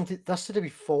something that's to do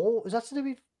with Fall. Is that to do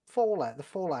with Fallout? The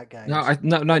Fallout games?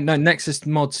 No. Nexus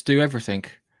mods do everything.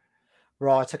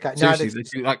 Right. Okay. Seriously, they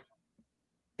do like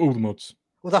all the mods.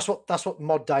 Well, that's what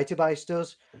mod database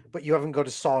does, but you haven't got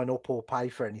to sign up or pay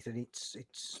for anything.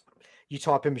 It's you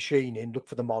type a machine in, look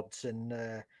for the mods, and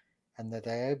they're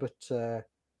there. But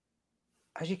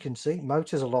as you can see,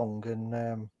 motors along,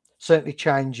 and certainly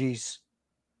changes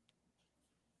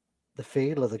the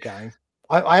feel of the game.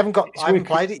 I haven't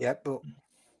played it yet, but I'm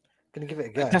gonna give it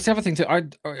a go. That's the other thing too.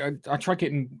 I tried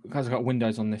getting, because I've got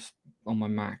Windows on my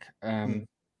Mac.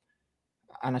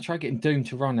 And I tried getting Doom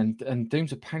to run, and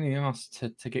Doom's a pain in the ass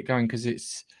to get going because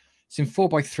it's in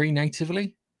 4x3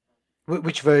 natively.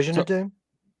 Which version of Doom?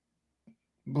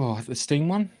 Oh, the Steam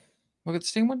one. I got the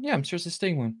Steam one. Yeah, I'm sure it's the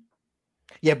Steam one.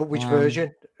 Yeah, but which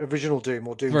version? Original Doom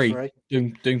or Doom 3?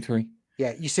 Doom 3.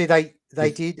 Yeah, you see, they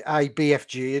did a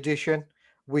BFG edition,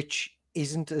 which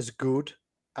isn't as good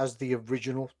as the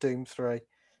original Doom 3.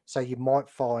 So you might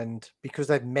find, because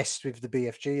they've messed with the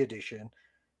BFG edition,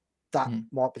 that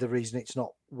might be the reason it's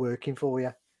not working for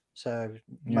you. So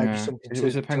maybe something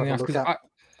to have a look at.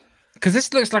 Because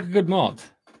this looks like a good mod.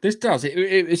 This does.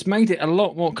 It's made it a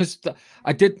lot more. Because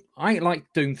I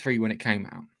liked Doom 3 when it came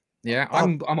out. Yeah,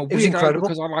 I'm a weirdo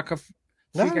because I like it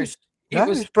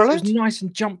was brilliant. It was nice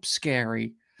and jump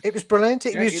scary. It was brilliant.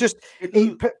 It was just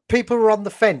people were on the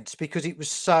fence because it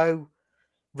was so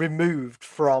removed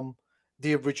from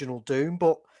the original Doom.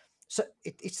 But so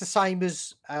it's the same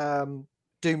as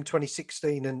Doom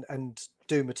 2016 and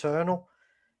Doom Eternal.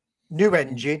 New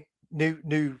engine,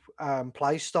 new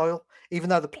play style. Even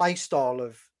though the play style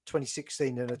of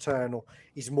 2016 and Eternal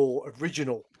is more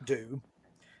original Doom,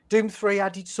 Doom 3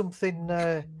 added something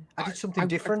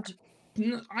different.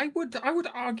 I would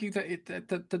argue that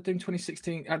the Doom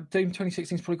 2016 Doom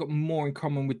 2016 has probably got more in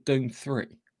common with Doom 3.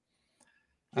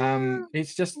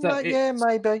 It's just that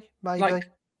maybe.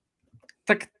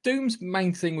 Like Doom's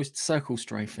main thing was circle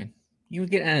strafing. You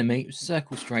would get an enemy, it was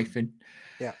circle strafing.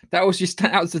 Yeah, that was the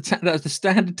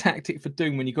standard tactic for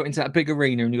Doom when you got into that big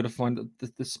arena and you got to find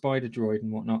the spider droid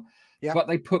and whatnot. Yeah, but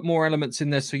they put more elements in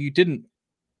there so you didn't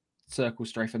circle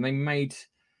strafe, and they made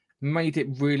it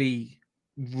really,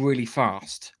 really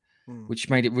fast, which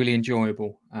made it really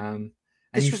enjoyable.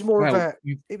 This was more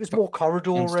more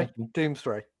corridor Doom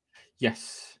 3.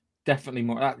 Yes, definitely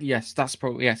more. Yes, that's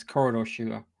probably corridor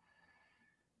shooter.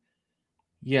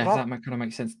 Yeah, that kind of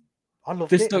makes sense. I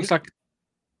loved this. It. This looks like.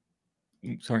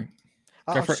 Sorry,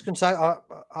 I was just going to say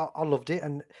I loved it,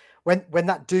 and when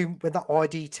that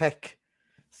ID Tech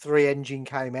 3 engine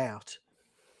came out,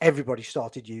 everybody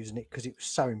started using it because it was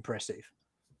so impressive.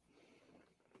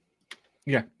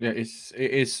 Yeah, it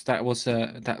is. That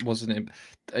wasn't.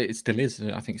 It still is.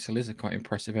 I think it still is a quite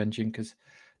impressive engine because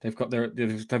they've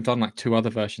done like 2 other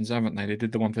versions, haven't they? They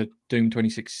did the one for Doom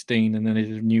 2016, and then they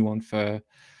did a new one for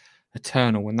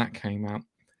Eternal when that came out.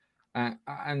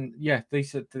 And yeah,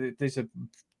 these are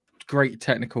great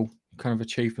technical kind of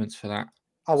achievements for that.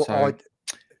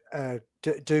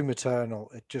 Doom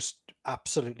Eternal, it just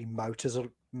absolutely motors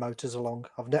along.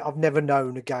 I've never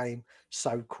known a game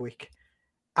so quick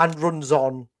and runs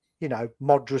on,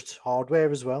 moderate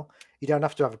hardware as well. You don't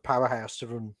have to have a powerhouse to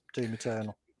run Doom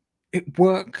Eternal. It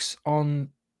works on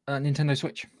a Nintendo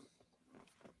Switch.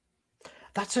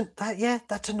 That's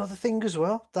another thing as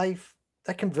well. They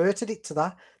converted it to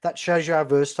that. That shows you how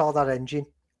versatile that engine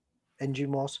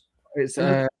was. It's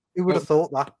Who would have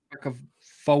thought that? like a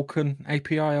Vulkan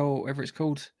API or whatever it's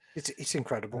called. It's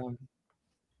incredible.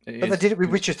 But they did it with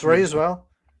Witcher 3 as well.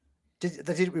 They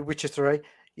did it with Witcher 3.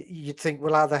 You'd think,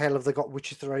 well, how the hell have they got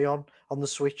Witcher 3 on the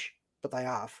Switch? But they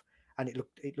have, and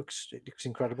it looks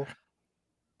incredible.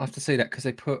 I have to say that because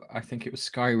they put, I think it was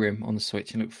Skyrim on the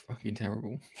Switch and it looked fucking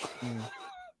terrible.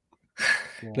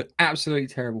 Looked absolutely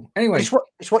terrible. Anyway,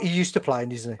 it's what you used to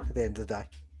playing, isn't it? At the end of the day,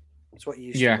 it's what you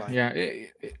used to play. Yeah.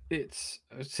 It's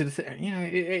so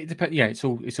it depends. Yeah, it's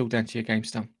all down to your game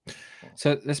style.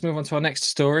 So let's move on to our next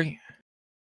story.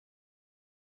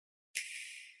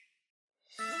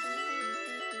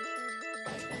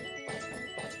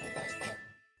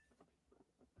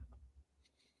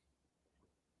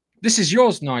 This is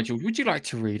yours, Nigel. Would you like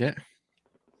to read it?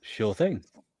 Sure thing.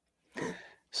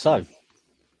 So,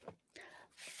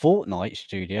 Fortnite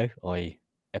Studio, i.e.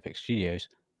 Epic Studios,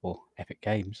 or Epic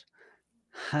Games,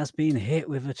 has been hit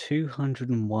with a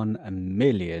 £201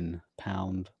 million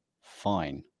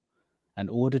fine and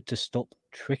ordered to stop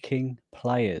tricking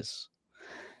players.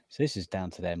 So this is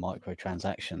down to their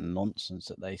microtransaction nonsense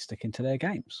that they stick into their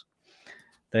games.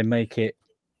 They make it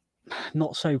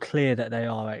not so clear that they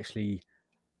are actually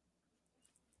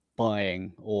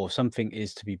buying or something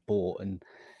is to be bought, and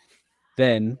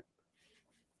then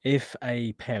if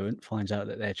a parent finds out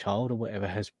that their child or whatever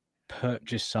has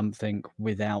purchased something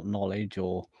without knowledge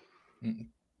or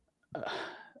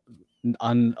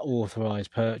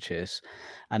unauthorized purchase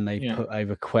and they put a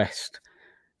request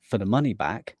for the money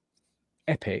back,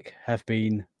 Epic have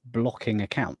been blocking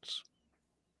accounts.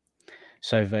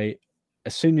 So they,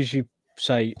 as soon as you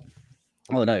say,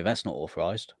 oh no, that's not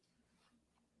authorized,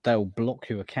 they'll block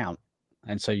your account,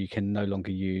 and so you can no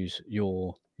longer use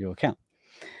your account.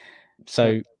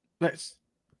 So I'm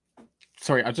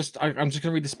just going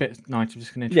to read this bit, Nigel. I'm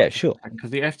just going to yeah, sure.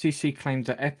 Because the FTC claims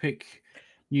that Epic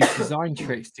used design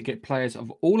tricks to get players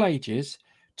of all ages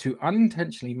to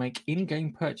unintentionally make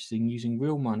in-game purchasing using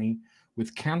real money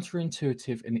with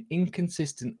counterintuitive and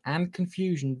inconsistent and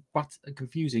confusing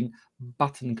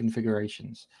button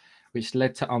configurations, which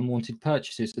led to unwanted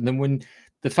purchases. And then when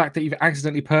the fact that you've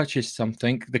accidentally purchased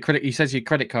something, he says your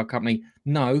credit card company,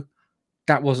 no,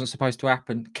 that wasn't supposed to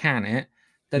happen, can it?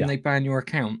 Then they ban your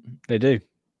account. They do.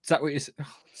 Is that what it's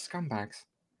scumbags?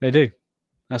 They do.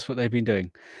 That's what they've been doing.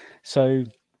 So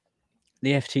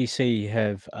the FTC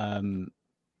have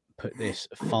put this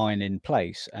fine in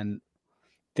place, and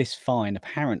this fine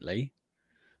apparently,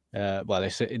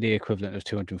 it's the equivalent of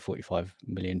 $245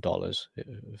 million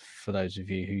for those of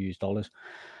you who use dollars.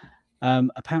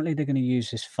 Apparently, they're going to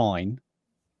use this fine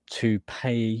to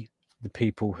pay the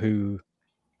people who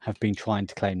have been trying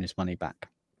to claim this money back.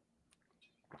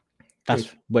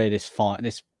 That's where this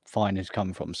fine has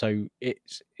come from. So it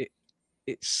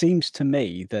seems to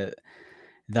me that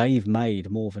they've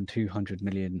made more than £200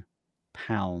 million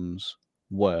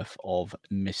worth of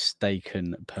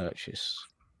mistaken purchase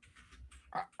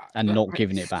and not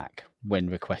giving it back when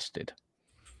requested.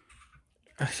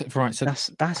 Right, so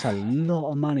that's a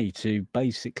lot of money to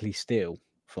basically steal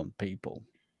from people.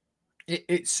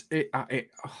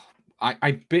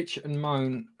 I bitch and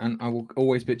moan, and I will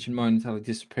always bitch and moan until they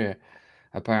disappear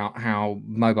about how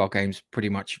mobile games pretty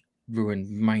much ruin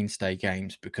mainstay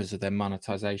games because of their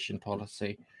monetization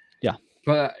policy. Yeah,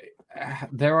 but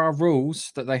there are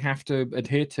rules that they have to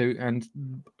adhere to, and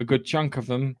a good chunk of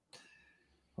them.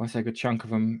 When I say good chunk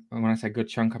of them, and when I say good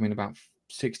chunk, I mean about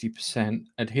 60%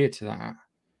 adhere to that,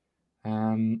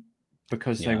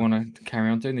 because they want to carry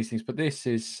on doing these things. But this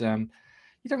is,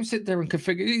 you don't sit there and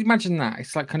configure. Imagine that.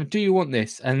 It's like kind of, do you want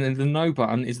this? And then the no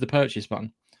button is the purchase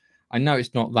button. I know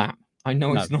it's not that.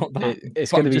 It's not that.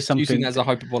 It's going to be something. Using that as a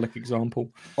hyperbolic example.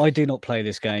 I do not play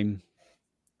this game,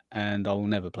 and I will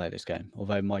never play this game.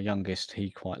 Although my youngest,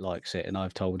 he quite likes it, and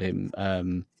I've told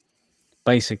him,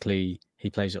 basically,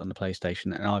 he plays it on the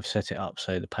PlayStation, and I've set it up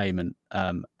so the payment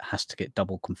has to get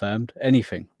double confirmed.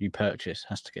 Anything you purchase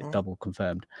has to get double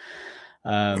confirmed,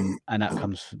 and that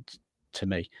comes to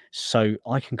me, so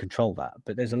I can control that.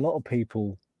 But there's a lot of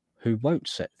people who won't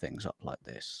set things up like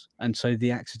this, and so the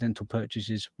accidental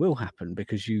purchases will happen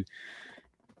because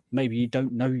maybe you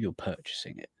don't know you're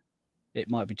purchasing it. It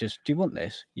might be just, do you want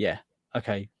this? Yeah,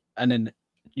 okay, and then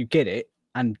you get it,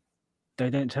 and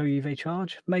they don't tell you they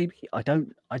charge. Maybe I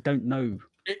don't know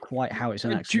quite how it's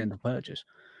an accidental purchase.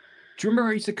 Do you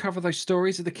remember I used to cover those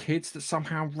stories of the kids that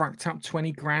somehow racked up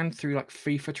 20 grand through like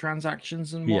FIFA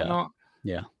transactions and Yeah. whatnot?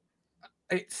 Yeah.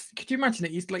 Could you imagine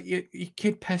it? It's like your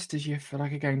kid pesters you for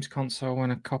like a games console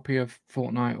and a copy of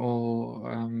Fortnite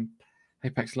or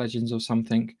Apex Legends or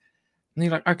something, and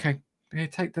you're like, okay, yeah,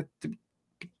 take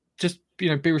just be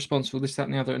responsible, this, that,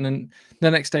 and the other, and then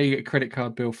the next day you get a credit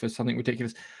card bill for something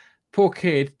ridiculous. Poor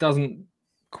kid doesn't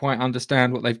quite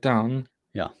understand what they've done.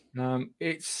 Yeah.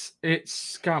 It's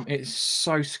scum. It's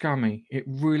so scummy. It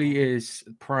really is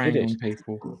preying It is. on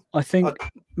people. I think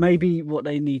maybe what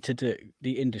they need to do,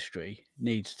 the industry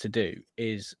needs to do,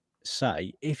 is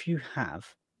say if you have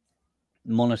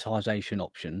monetization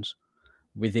options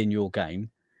within your game,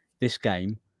 this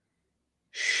game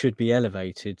should be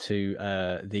elevated to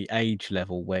the age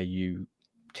level where you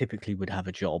typically would have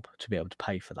a job to be able to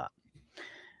pay for that.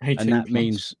 And that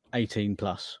means 18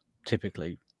 plus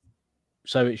typically.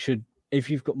 So it should,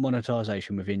 if you've got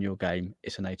monetization within your game,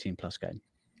 it's an 18 plus game.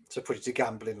 So put it to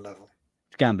gambling level.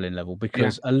 Gambling level,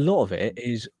 because a lot of it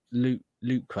is loot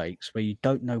crates where you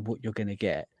don't know what you're going to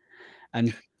get.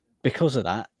 And because of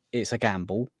that, it's a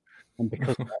gamble. And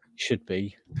because of that, it should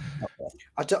be up there.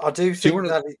 I do think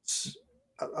that it's.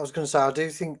 I was going to say, I do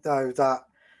think though that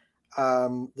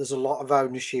there's a lot of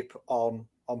ownership on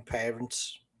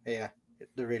parents here.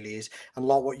 There really is, and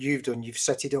like what you've done, you've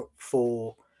set it up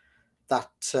for that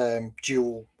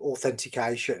dual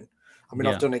authentication. I mean,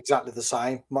 I've done exactly the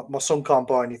same. My son can't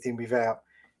buy anything without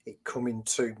it coming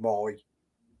to my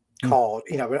card.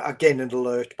 Again, an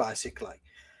alert basically.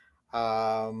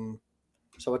 So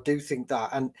I do think that,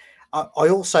 and I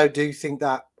also do think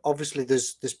that obviously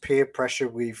there's peer pressure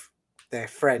with their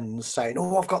friends saying,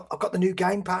 "Oh, I've got the new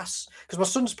Game Pass," because my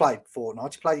son's played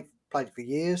Fortnite. He played it for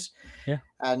years. Yeah.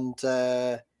 And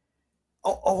I've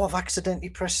accidentally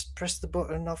pressed the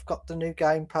button. I've got the new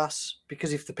Game Pass,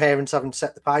 because if the parents haven't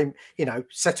set up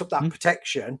that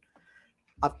protection,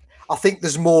 I think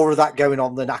there's more of that going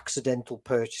on than accidental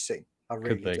purchasing. I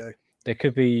really do. There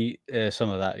could be some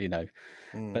of that,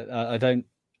 but I don't,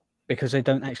 because they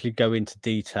don't actually go into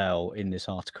detail in this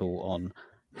article on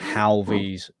how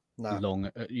these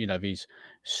these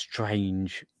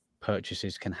strange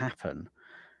purchases can happen.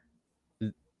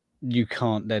 You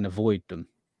can't then avoid them.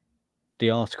 The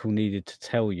article needed to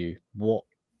tell you what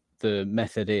the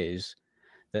method is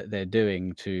that they're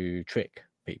doing to trick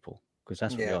people, because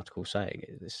that's what the article's saying.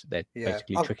 They're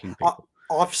basically tricking people.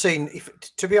 I've seen,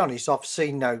 to be honest, I've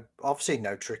seen no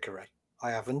trickery. I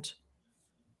haven't.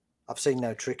 I've seen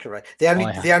no trickery. The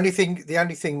only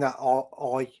thing that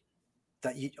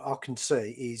I can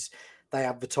see is they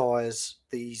advertise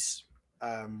these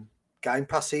game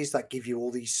passes that give you all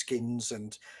these skins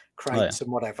and crates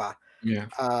and whatever. Yeah.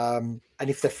 And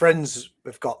if their friends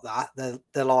have got that,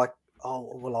 they're like,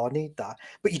 "Oh, well, I need that."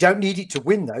 But you don't need it to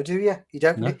win, though, do you? You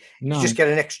don't. No. You just get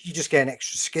an extra. You just get an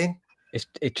extra skin.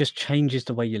 It just changes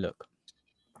the way you look.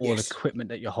 Or the equipment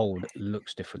that you hold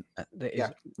looks different. There is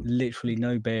literally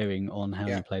no bearing on how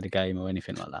you play the game or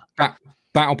anything like that.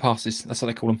 Battle passes. That's what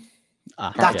they call them.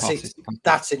 That's it.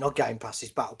 That's it. Not game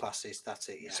passes. Battle passes. That's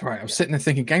it. Yeah. That's right. I was sitting there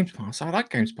thinking, Games Pass. I like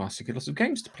Games Pass. You get lots of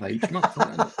games to play each month.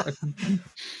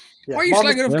 Why are you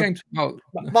slagging off games? Oh.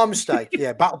 My mistake.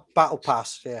 Yeah, battle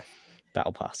pass. Yeah,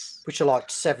 battle pass, which are like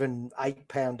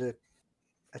 £7-8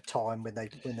 a time when they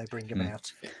bring them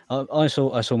out. I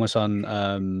saw my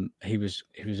son. He was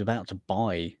about to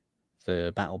buy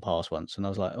the battle pass once, and I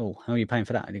was like, "Oh, how are you paying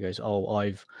for that?" And he goes,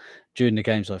 "Oh, during the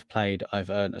games I've played,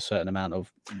 I've earned a certain amount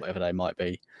of whatever they might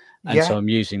be, and so I'm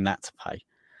using that to pay."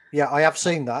 Yeah, I have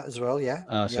seen that as well. Yeah.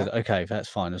 I said, "Okay, that's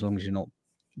fine as long as you're not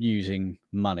using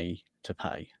money to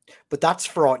pay." But that's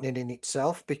frightening in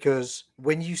itself, because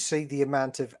when you see the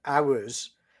amount of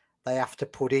hours they have to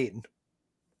put in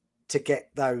to get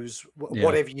those,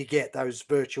 whatever you get, those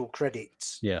virtual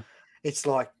credits. Yeah. It's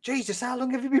like, Jesus, how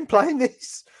long have you been playing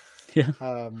this? Yeah.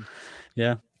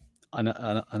 Yeah. I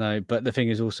know. But the thing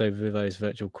is also with those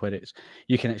virtual credits,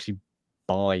 you can actually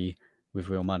buy with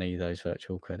real money those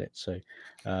virtual credits. So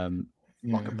there's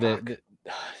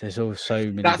all so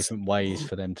many different ways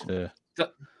for them to.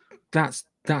 That's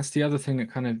the other thing that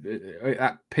kind of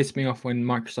that pissed me off when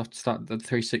Microsoft started the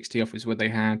 360 offers, where they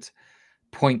had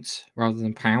points rather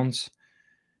than pounds.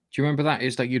 Do you remember that?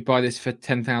 Is like you'd buy this for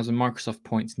 10,000 Microsoft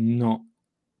points, not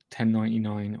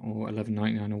 $10.99 or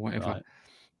 $11.99 or whatever,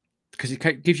 because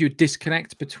it gives you a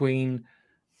disconnect between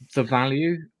the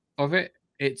value of it.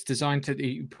 It's designed to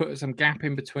you put some gap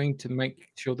in between to make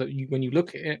sure that when you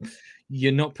look at it,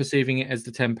 you're not perceiving it as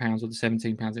the £10 or the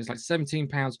 £17. It's like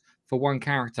 £17 for one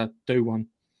character. Do one,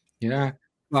 yeah.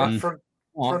 But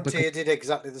Frontier did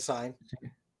exactly the same.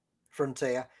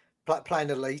 Frontier, playing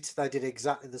Elite, they did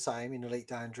exactly the same in Elite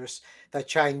Dangerous. They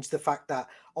changed the fact that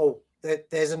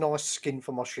there's a nice skin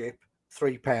for my ship,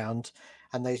 £3,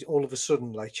 and they all of a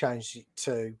sudden they changed it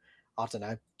to, I don't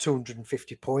know,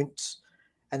 250 points,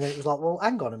 and then it was like, well,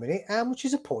 hang on a minute, how much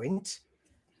is a point?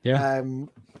 Yeah. And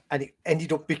it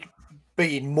ended up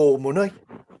being more money.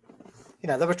 You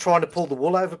know, they were trying to pull the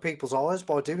wool over people's eyes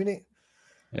by doing it.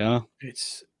 Yeah.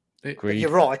 But you're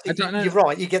right. You're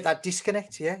right. You get that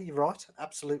disconnect. Yeah, you're right.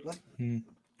 Absolutely.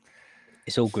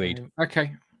 It's all greed.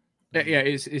 Okay. Yeah,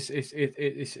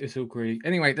 it's all greed.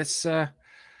 Anyway, let's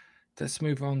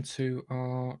move on to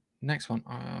our next one.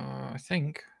 I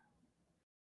think.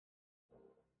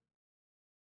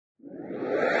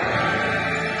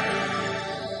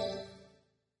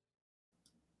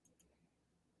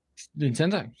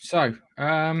 Nintendo. So,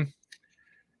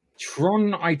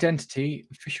 Tron Identity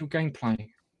official gameplay.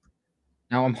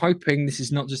 Now, I'm hoping this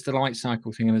is not just a light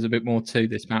cycle thing, and there's a bit more to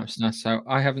this map. So,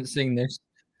 I haven't seen this,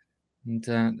 and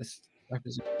I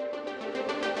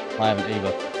haven't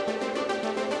either.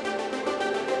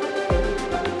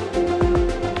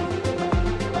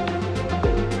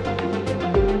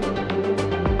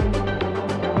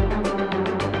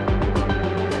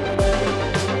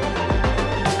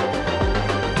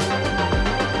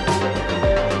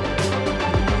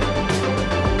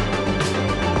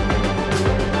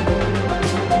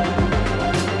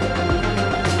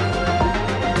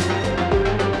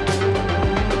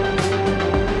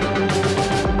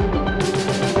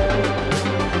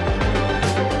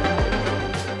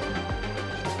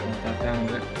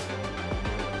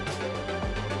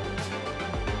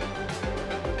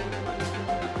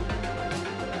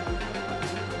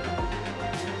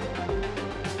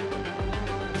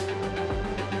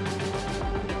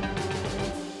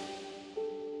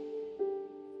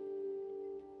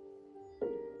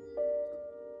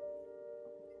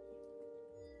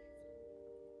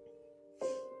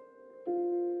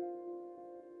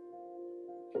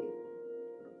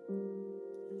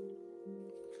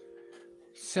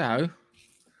 So,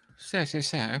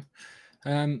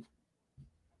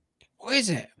 what is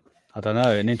it? I don't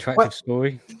know. An interactive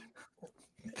story.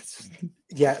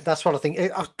 Yeah, that's what I think.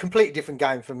 A completely different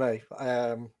game for me,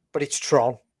 but it's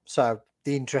Tron, so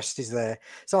the interest is there.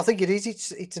 So I think it is.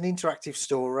 It's an interactive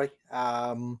story.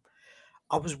 I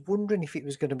was wondering if it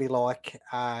was going to be like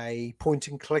a point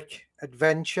and click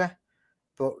adventure,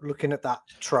 but looking at that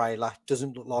trailer,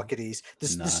 doesn't look like it is.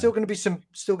 There's still going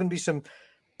to be some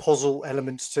puzzle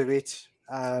elements to it,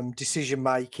 decision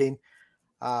making.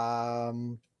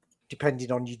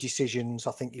 Depending on your decisions,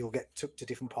 I think you'll get took to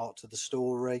different parts of the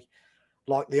story,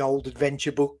 like the old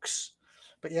adventure books.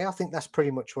 But yeah, I think that's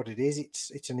pretty much what it is.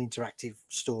 It's an interactive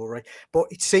story, but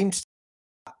it seems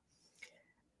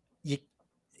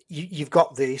you've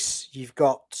got this, you've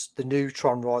got the new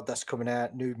Tron ride that's coming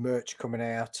out, new merch coming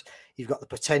out. You've got the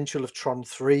potential of Tron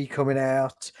 3 coming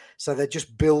out. So they're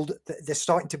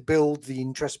starting to build the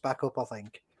interest back up, I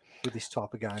think, with this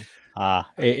type of game.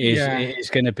 It is. Yeah. It is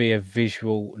going to be a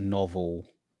visual novel.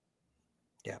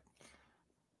 Yeah.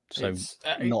 So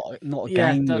not a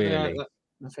game really.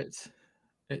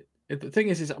 The thing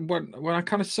is when I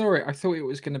kind of saw it, I thought it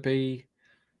was going to be,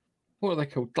 what are they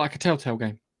called? Like a Telltale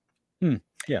game.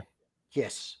 Yeah.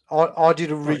 Yes, I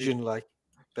did originally,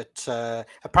 but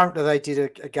apparently they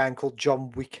did a game called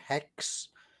John Wick Hex,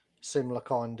 similar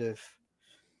kind of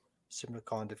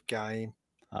game.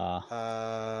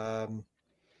 Yeah,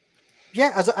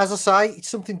 as I say, it's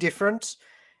something different.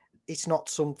 It's not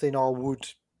something I would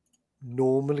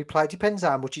normally play. Depends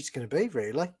how much it's going to be,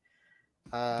 really.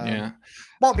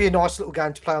 Might be a nice little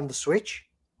game to play on the Switch.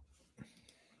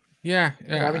 Yeah,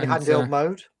 in handheld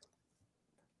mode.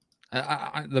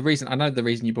 The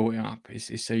reason you brought it up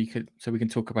is so we can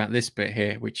talk about this bit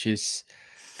here, which is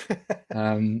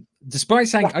despite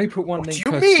saying I put one link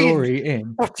per story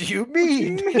in. What do you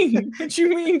mean? What do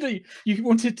you mean that you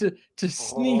wanted to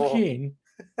sneak in?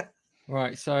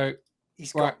 Right, so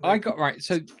So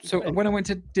when I went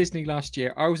to Disney last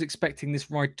year, I was expecting this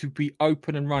ride to be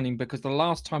open and running because the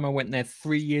last time I went there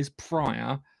 3 years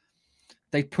prior,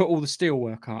 they put all the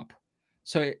steelwork up.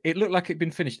 So it looked like it'd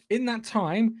been finished. In that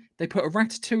time, they put a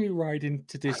Ratatouille ride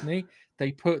into Disney.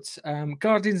 They put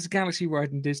Guardians of the Galaxy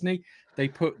ride in Disney. They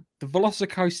put the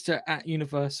Velocicoaster at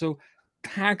Universal,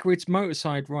 Hagrid's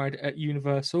Motorside ride at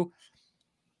Universal.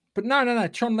 But no.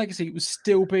 Tron Legacy was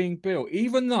still being built,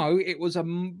 even though it was a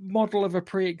model of a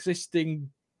pre-existing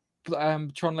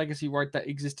Tron Legacy ride that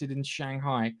existed in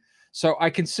Shanghai. So I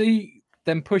can see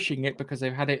them pushing it because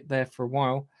they've had it there for a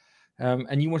while.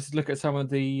 And you wanted to look at some of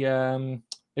the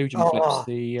Ujin flips.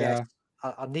 Yes.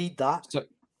 I need that. So,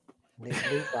 I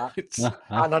need that.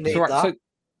 And I need that.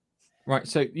 Right,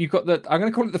 so you've got the. I'm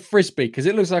going to call it the frisbee because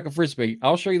it looks like a frisbee.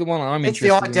 I'll show you the one I'm It's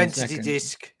interested the in. identity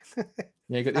disc. Yeah,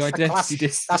 you got the That's identity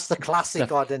disc. That's the classic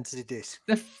identity disc.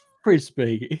 The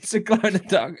frisbee. It's a glow in the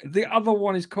dark. The other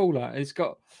one is cooler. It's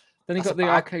got. Then you got the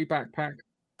arcade backpack.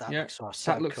 That yeah, looks so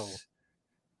that looks cool.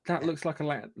 That looks like a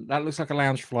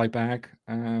Loungefly bag,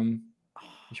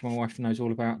 which my wife knows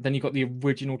all about. Then you got the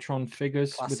original Tron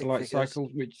figures with the light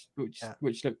cycles, which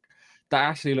look that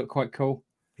actually look quite cool.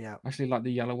 Yeah, I actually like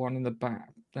the yellow one in the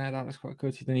back there. That looks quite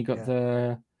good. Then you got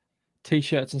the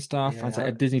t-shirts and stuff. Yeah. I'd say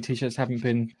Disney t-shirts haven't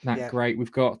been that great.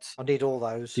 We've got. I need all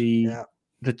those. The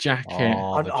jacket.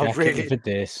 Oh, the jacket with the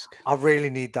disc. I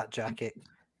really need that jacket.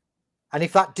 And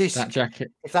if that disc,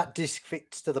 if that disc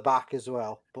fits to the back as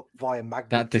well, but via magnet,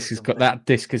 that disc has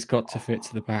got to fit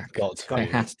to the back. It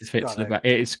has to fit to the back.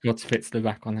 It's got to fit to the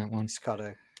back on that one. It's got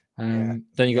to. Then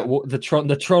you got the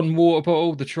Tron water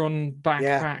bottle, the Tron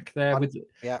backpack there with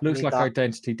looks like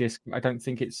identity disc. I don't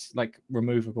think it's like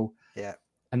removable. Yeah.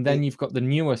 And then you've got the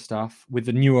newer stuff with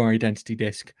the newer identity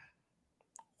disc.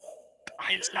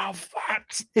 I love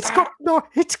that.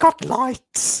 It's got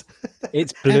lights.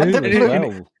 It's blue as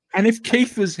well. And if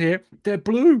Keith was here, they're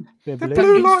blue. Blue That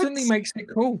instantly makes it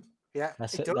cool. Yeah,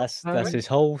 that's his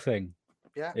whole thing.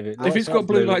 Yeah, if it's got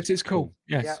blue lights, it's cool.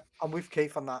 Yes. Yeah, I'm with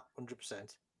Keith on that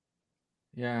 100%.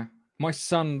 Yeah, my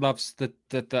son loves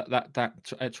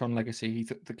that Tron Legacy.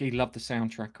 He loved the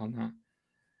soundtrack on that.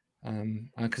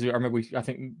 Because I remember I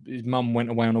think his mum went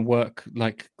away on a work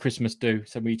like Christmas do,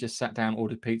 so we just sat down,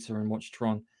 ordered pizza, and watched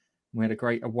Tron. And we had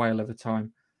a whale of a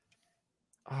time.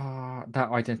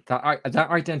 That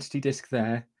identity disc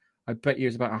there, I bet you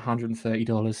is about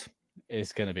 $130.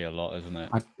 It's going to be a lot, isn't it?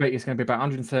 I bet you it's going to be about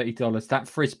 $130. That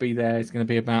frisbee there is going to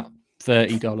be about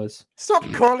 $30.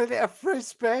 Stop calling it a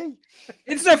frisbee.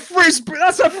 It's a frisbee.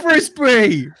 That's a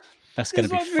frisbee. That's going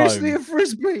to be obviously foam. A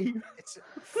frisbee. It's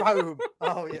foam.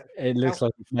 Oh yeah. It looks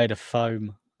like it's made of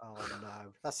foam. Oh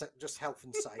no, that's just health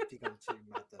and safety gone too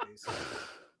mad. That is.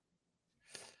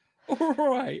 All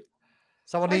right.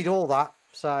 So I need all that.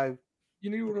 So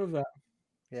you need all of that.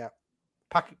 Yeah.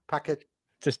 Pack it.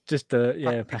 Just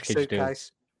package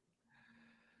suitcase.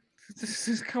 This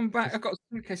has come back. I've got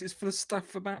suitcases full of stuff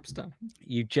for Mapster.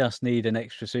 You just need an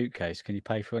extra suitcase. Can you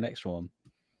pay for an extra one?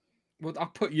 Well, I'll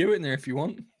put you in there if you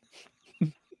want.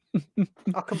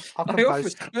 I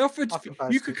offered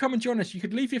you could come and join us. You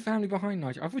could leave your family behind,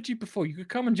 Nigel. I've offered you before. You could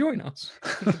come and join us.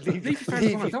 leave your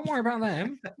family behind. Don't worry about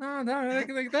them. No,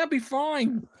 they'll be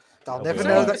fine. I'll never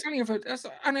know that. It's only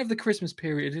over the Christmas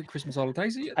period, Christmas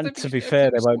holidays. And to be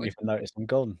fair, they won't even notice I'm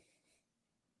gone.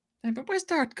 Yeah, but where's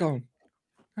Dad gone?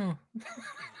 Oh.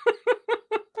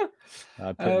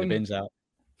 I put the bins out.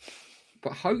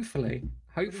 But hopefully,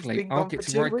 I'll get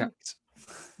to ride that.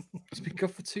 It's been gone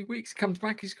for 2 weeks. He comes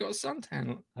back, he's got a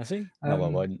suntan. Has he? No, I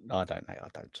won't. I don't know. I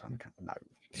don't suntan. No.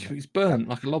 He's burnt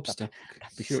like a lobster.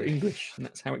 If you're English, and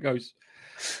that's how it goes.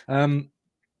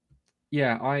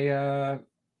 Yeah,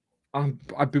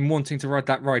 I've been wanting to ride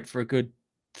that ride for a good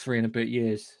 3 and a bit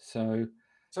years. So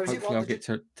hopefully I'll get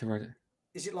to ride it.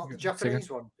 Is it like the Japanese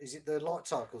one? Is it the light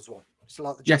cycles one? It's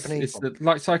like the yes, Japanese it's one. the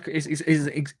light cycle. It's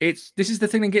this is the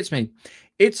thing that gets me.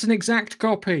 It's an exact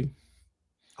copy.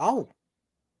 Oh,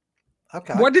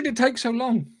 okay. Why did it take so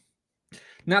long?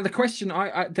 Now the question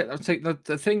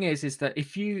the thing is that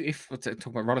if talk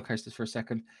about roller coasters for a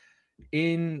second,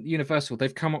 in Universal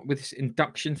they've come up with this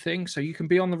induction thing, so you can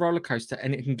be on the roller coaster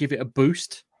and it can give it a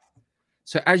boost.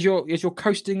 So as you're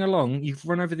coasting along, you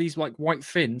run over these like white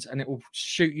fins, and it will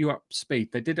shoot you up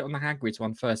speed. They did it on the Hagrid's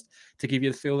one first to give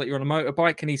you the feel that you're on a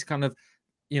motorbike, and he's kind of,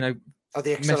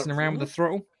 messing around with the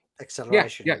throttle.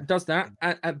 Acceleration. Yeah, it does that.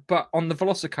 But on the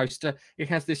Velocicoaster, it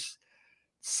has this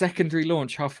secondary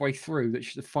launch halfway through that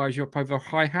fires you up over a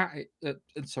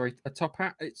top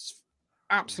hat. It's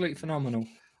absolutely phenomenal. I'm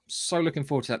so looking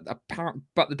forward to that.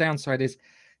 But the downside is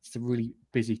it's a really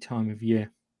busy time of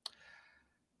year.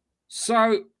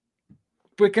 So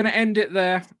we're going to end it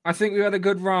there. I think we had a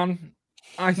good run.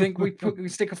 I think we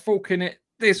stick a fork in it.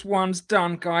 This one's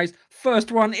done, guys.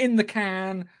 First one in the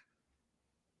can.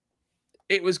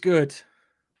 It was good.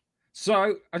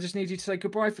 So I just need you to say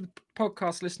goodbye for the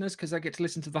podcast listeners, because they get to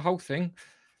listen to the whole thing.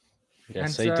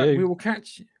 Yes, they do. We will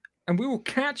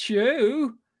catch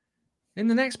you in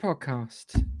the next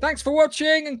podcast. Thanks for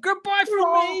watching, and goodbye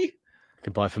from me.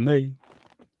 Goodbye from me.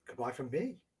 Goodbye from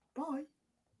me. Bye.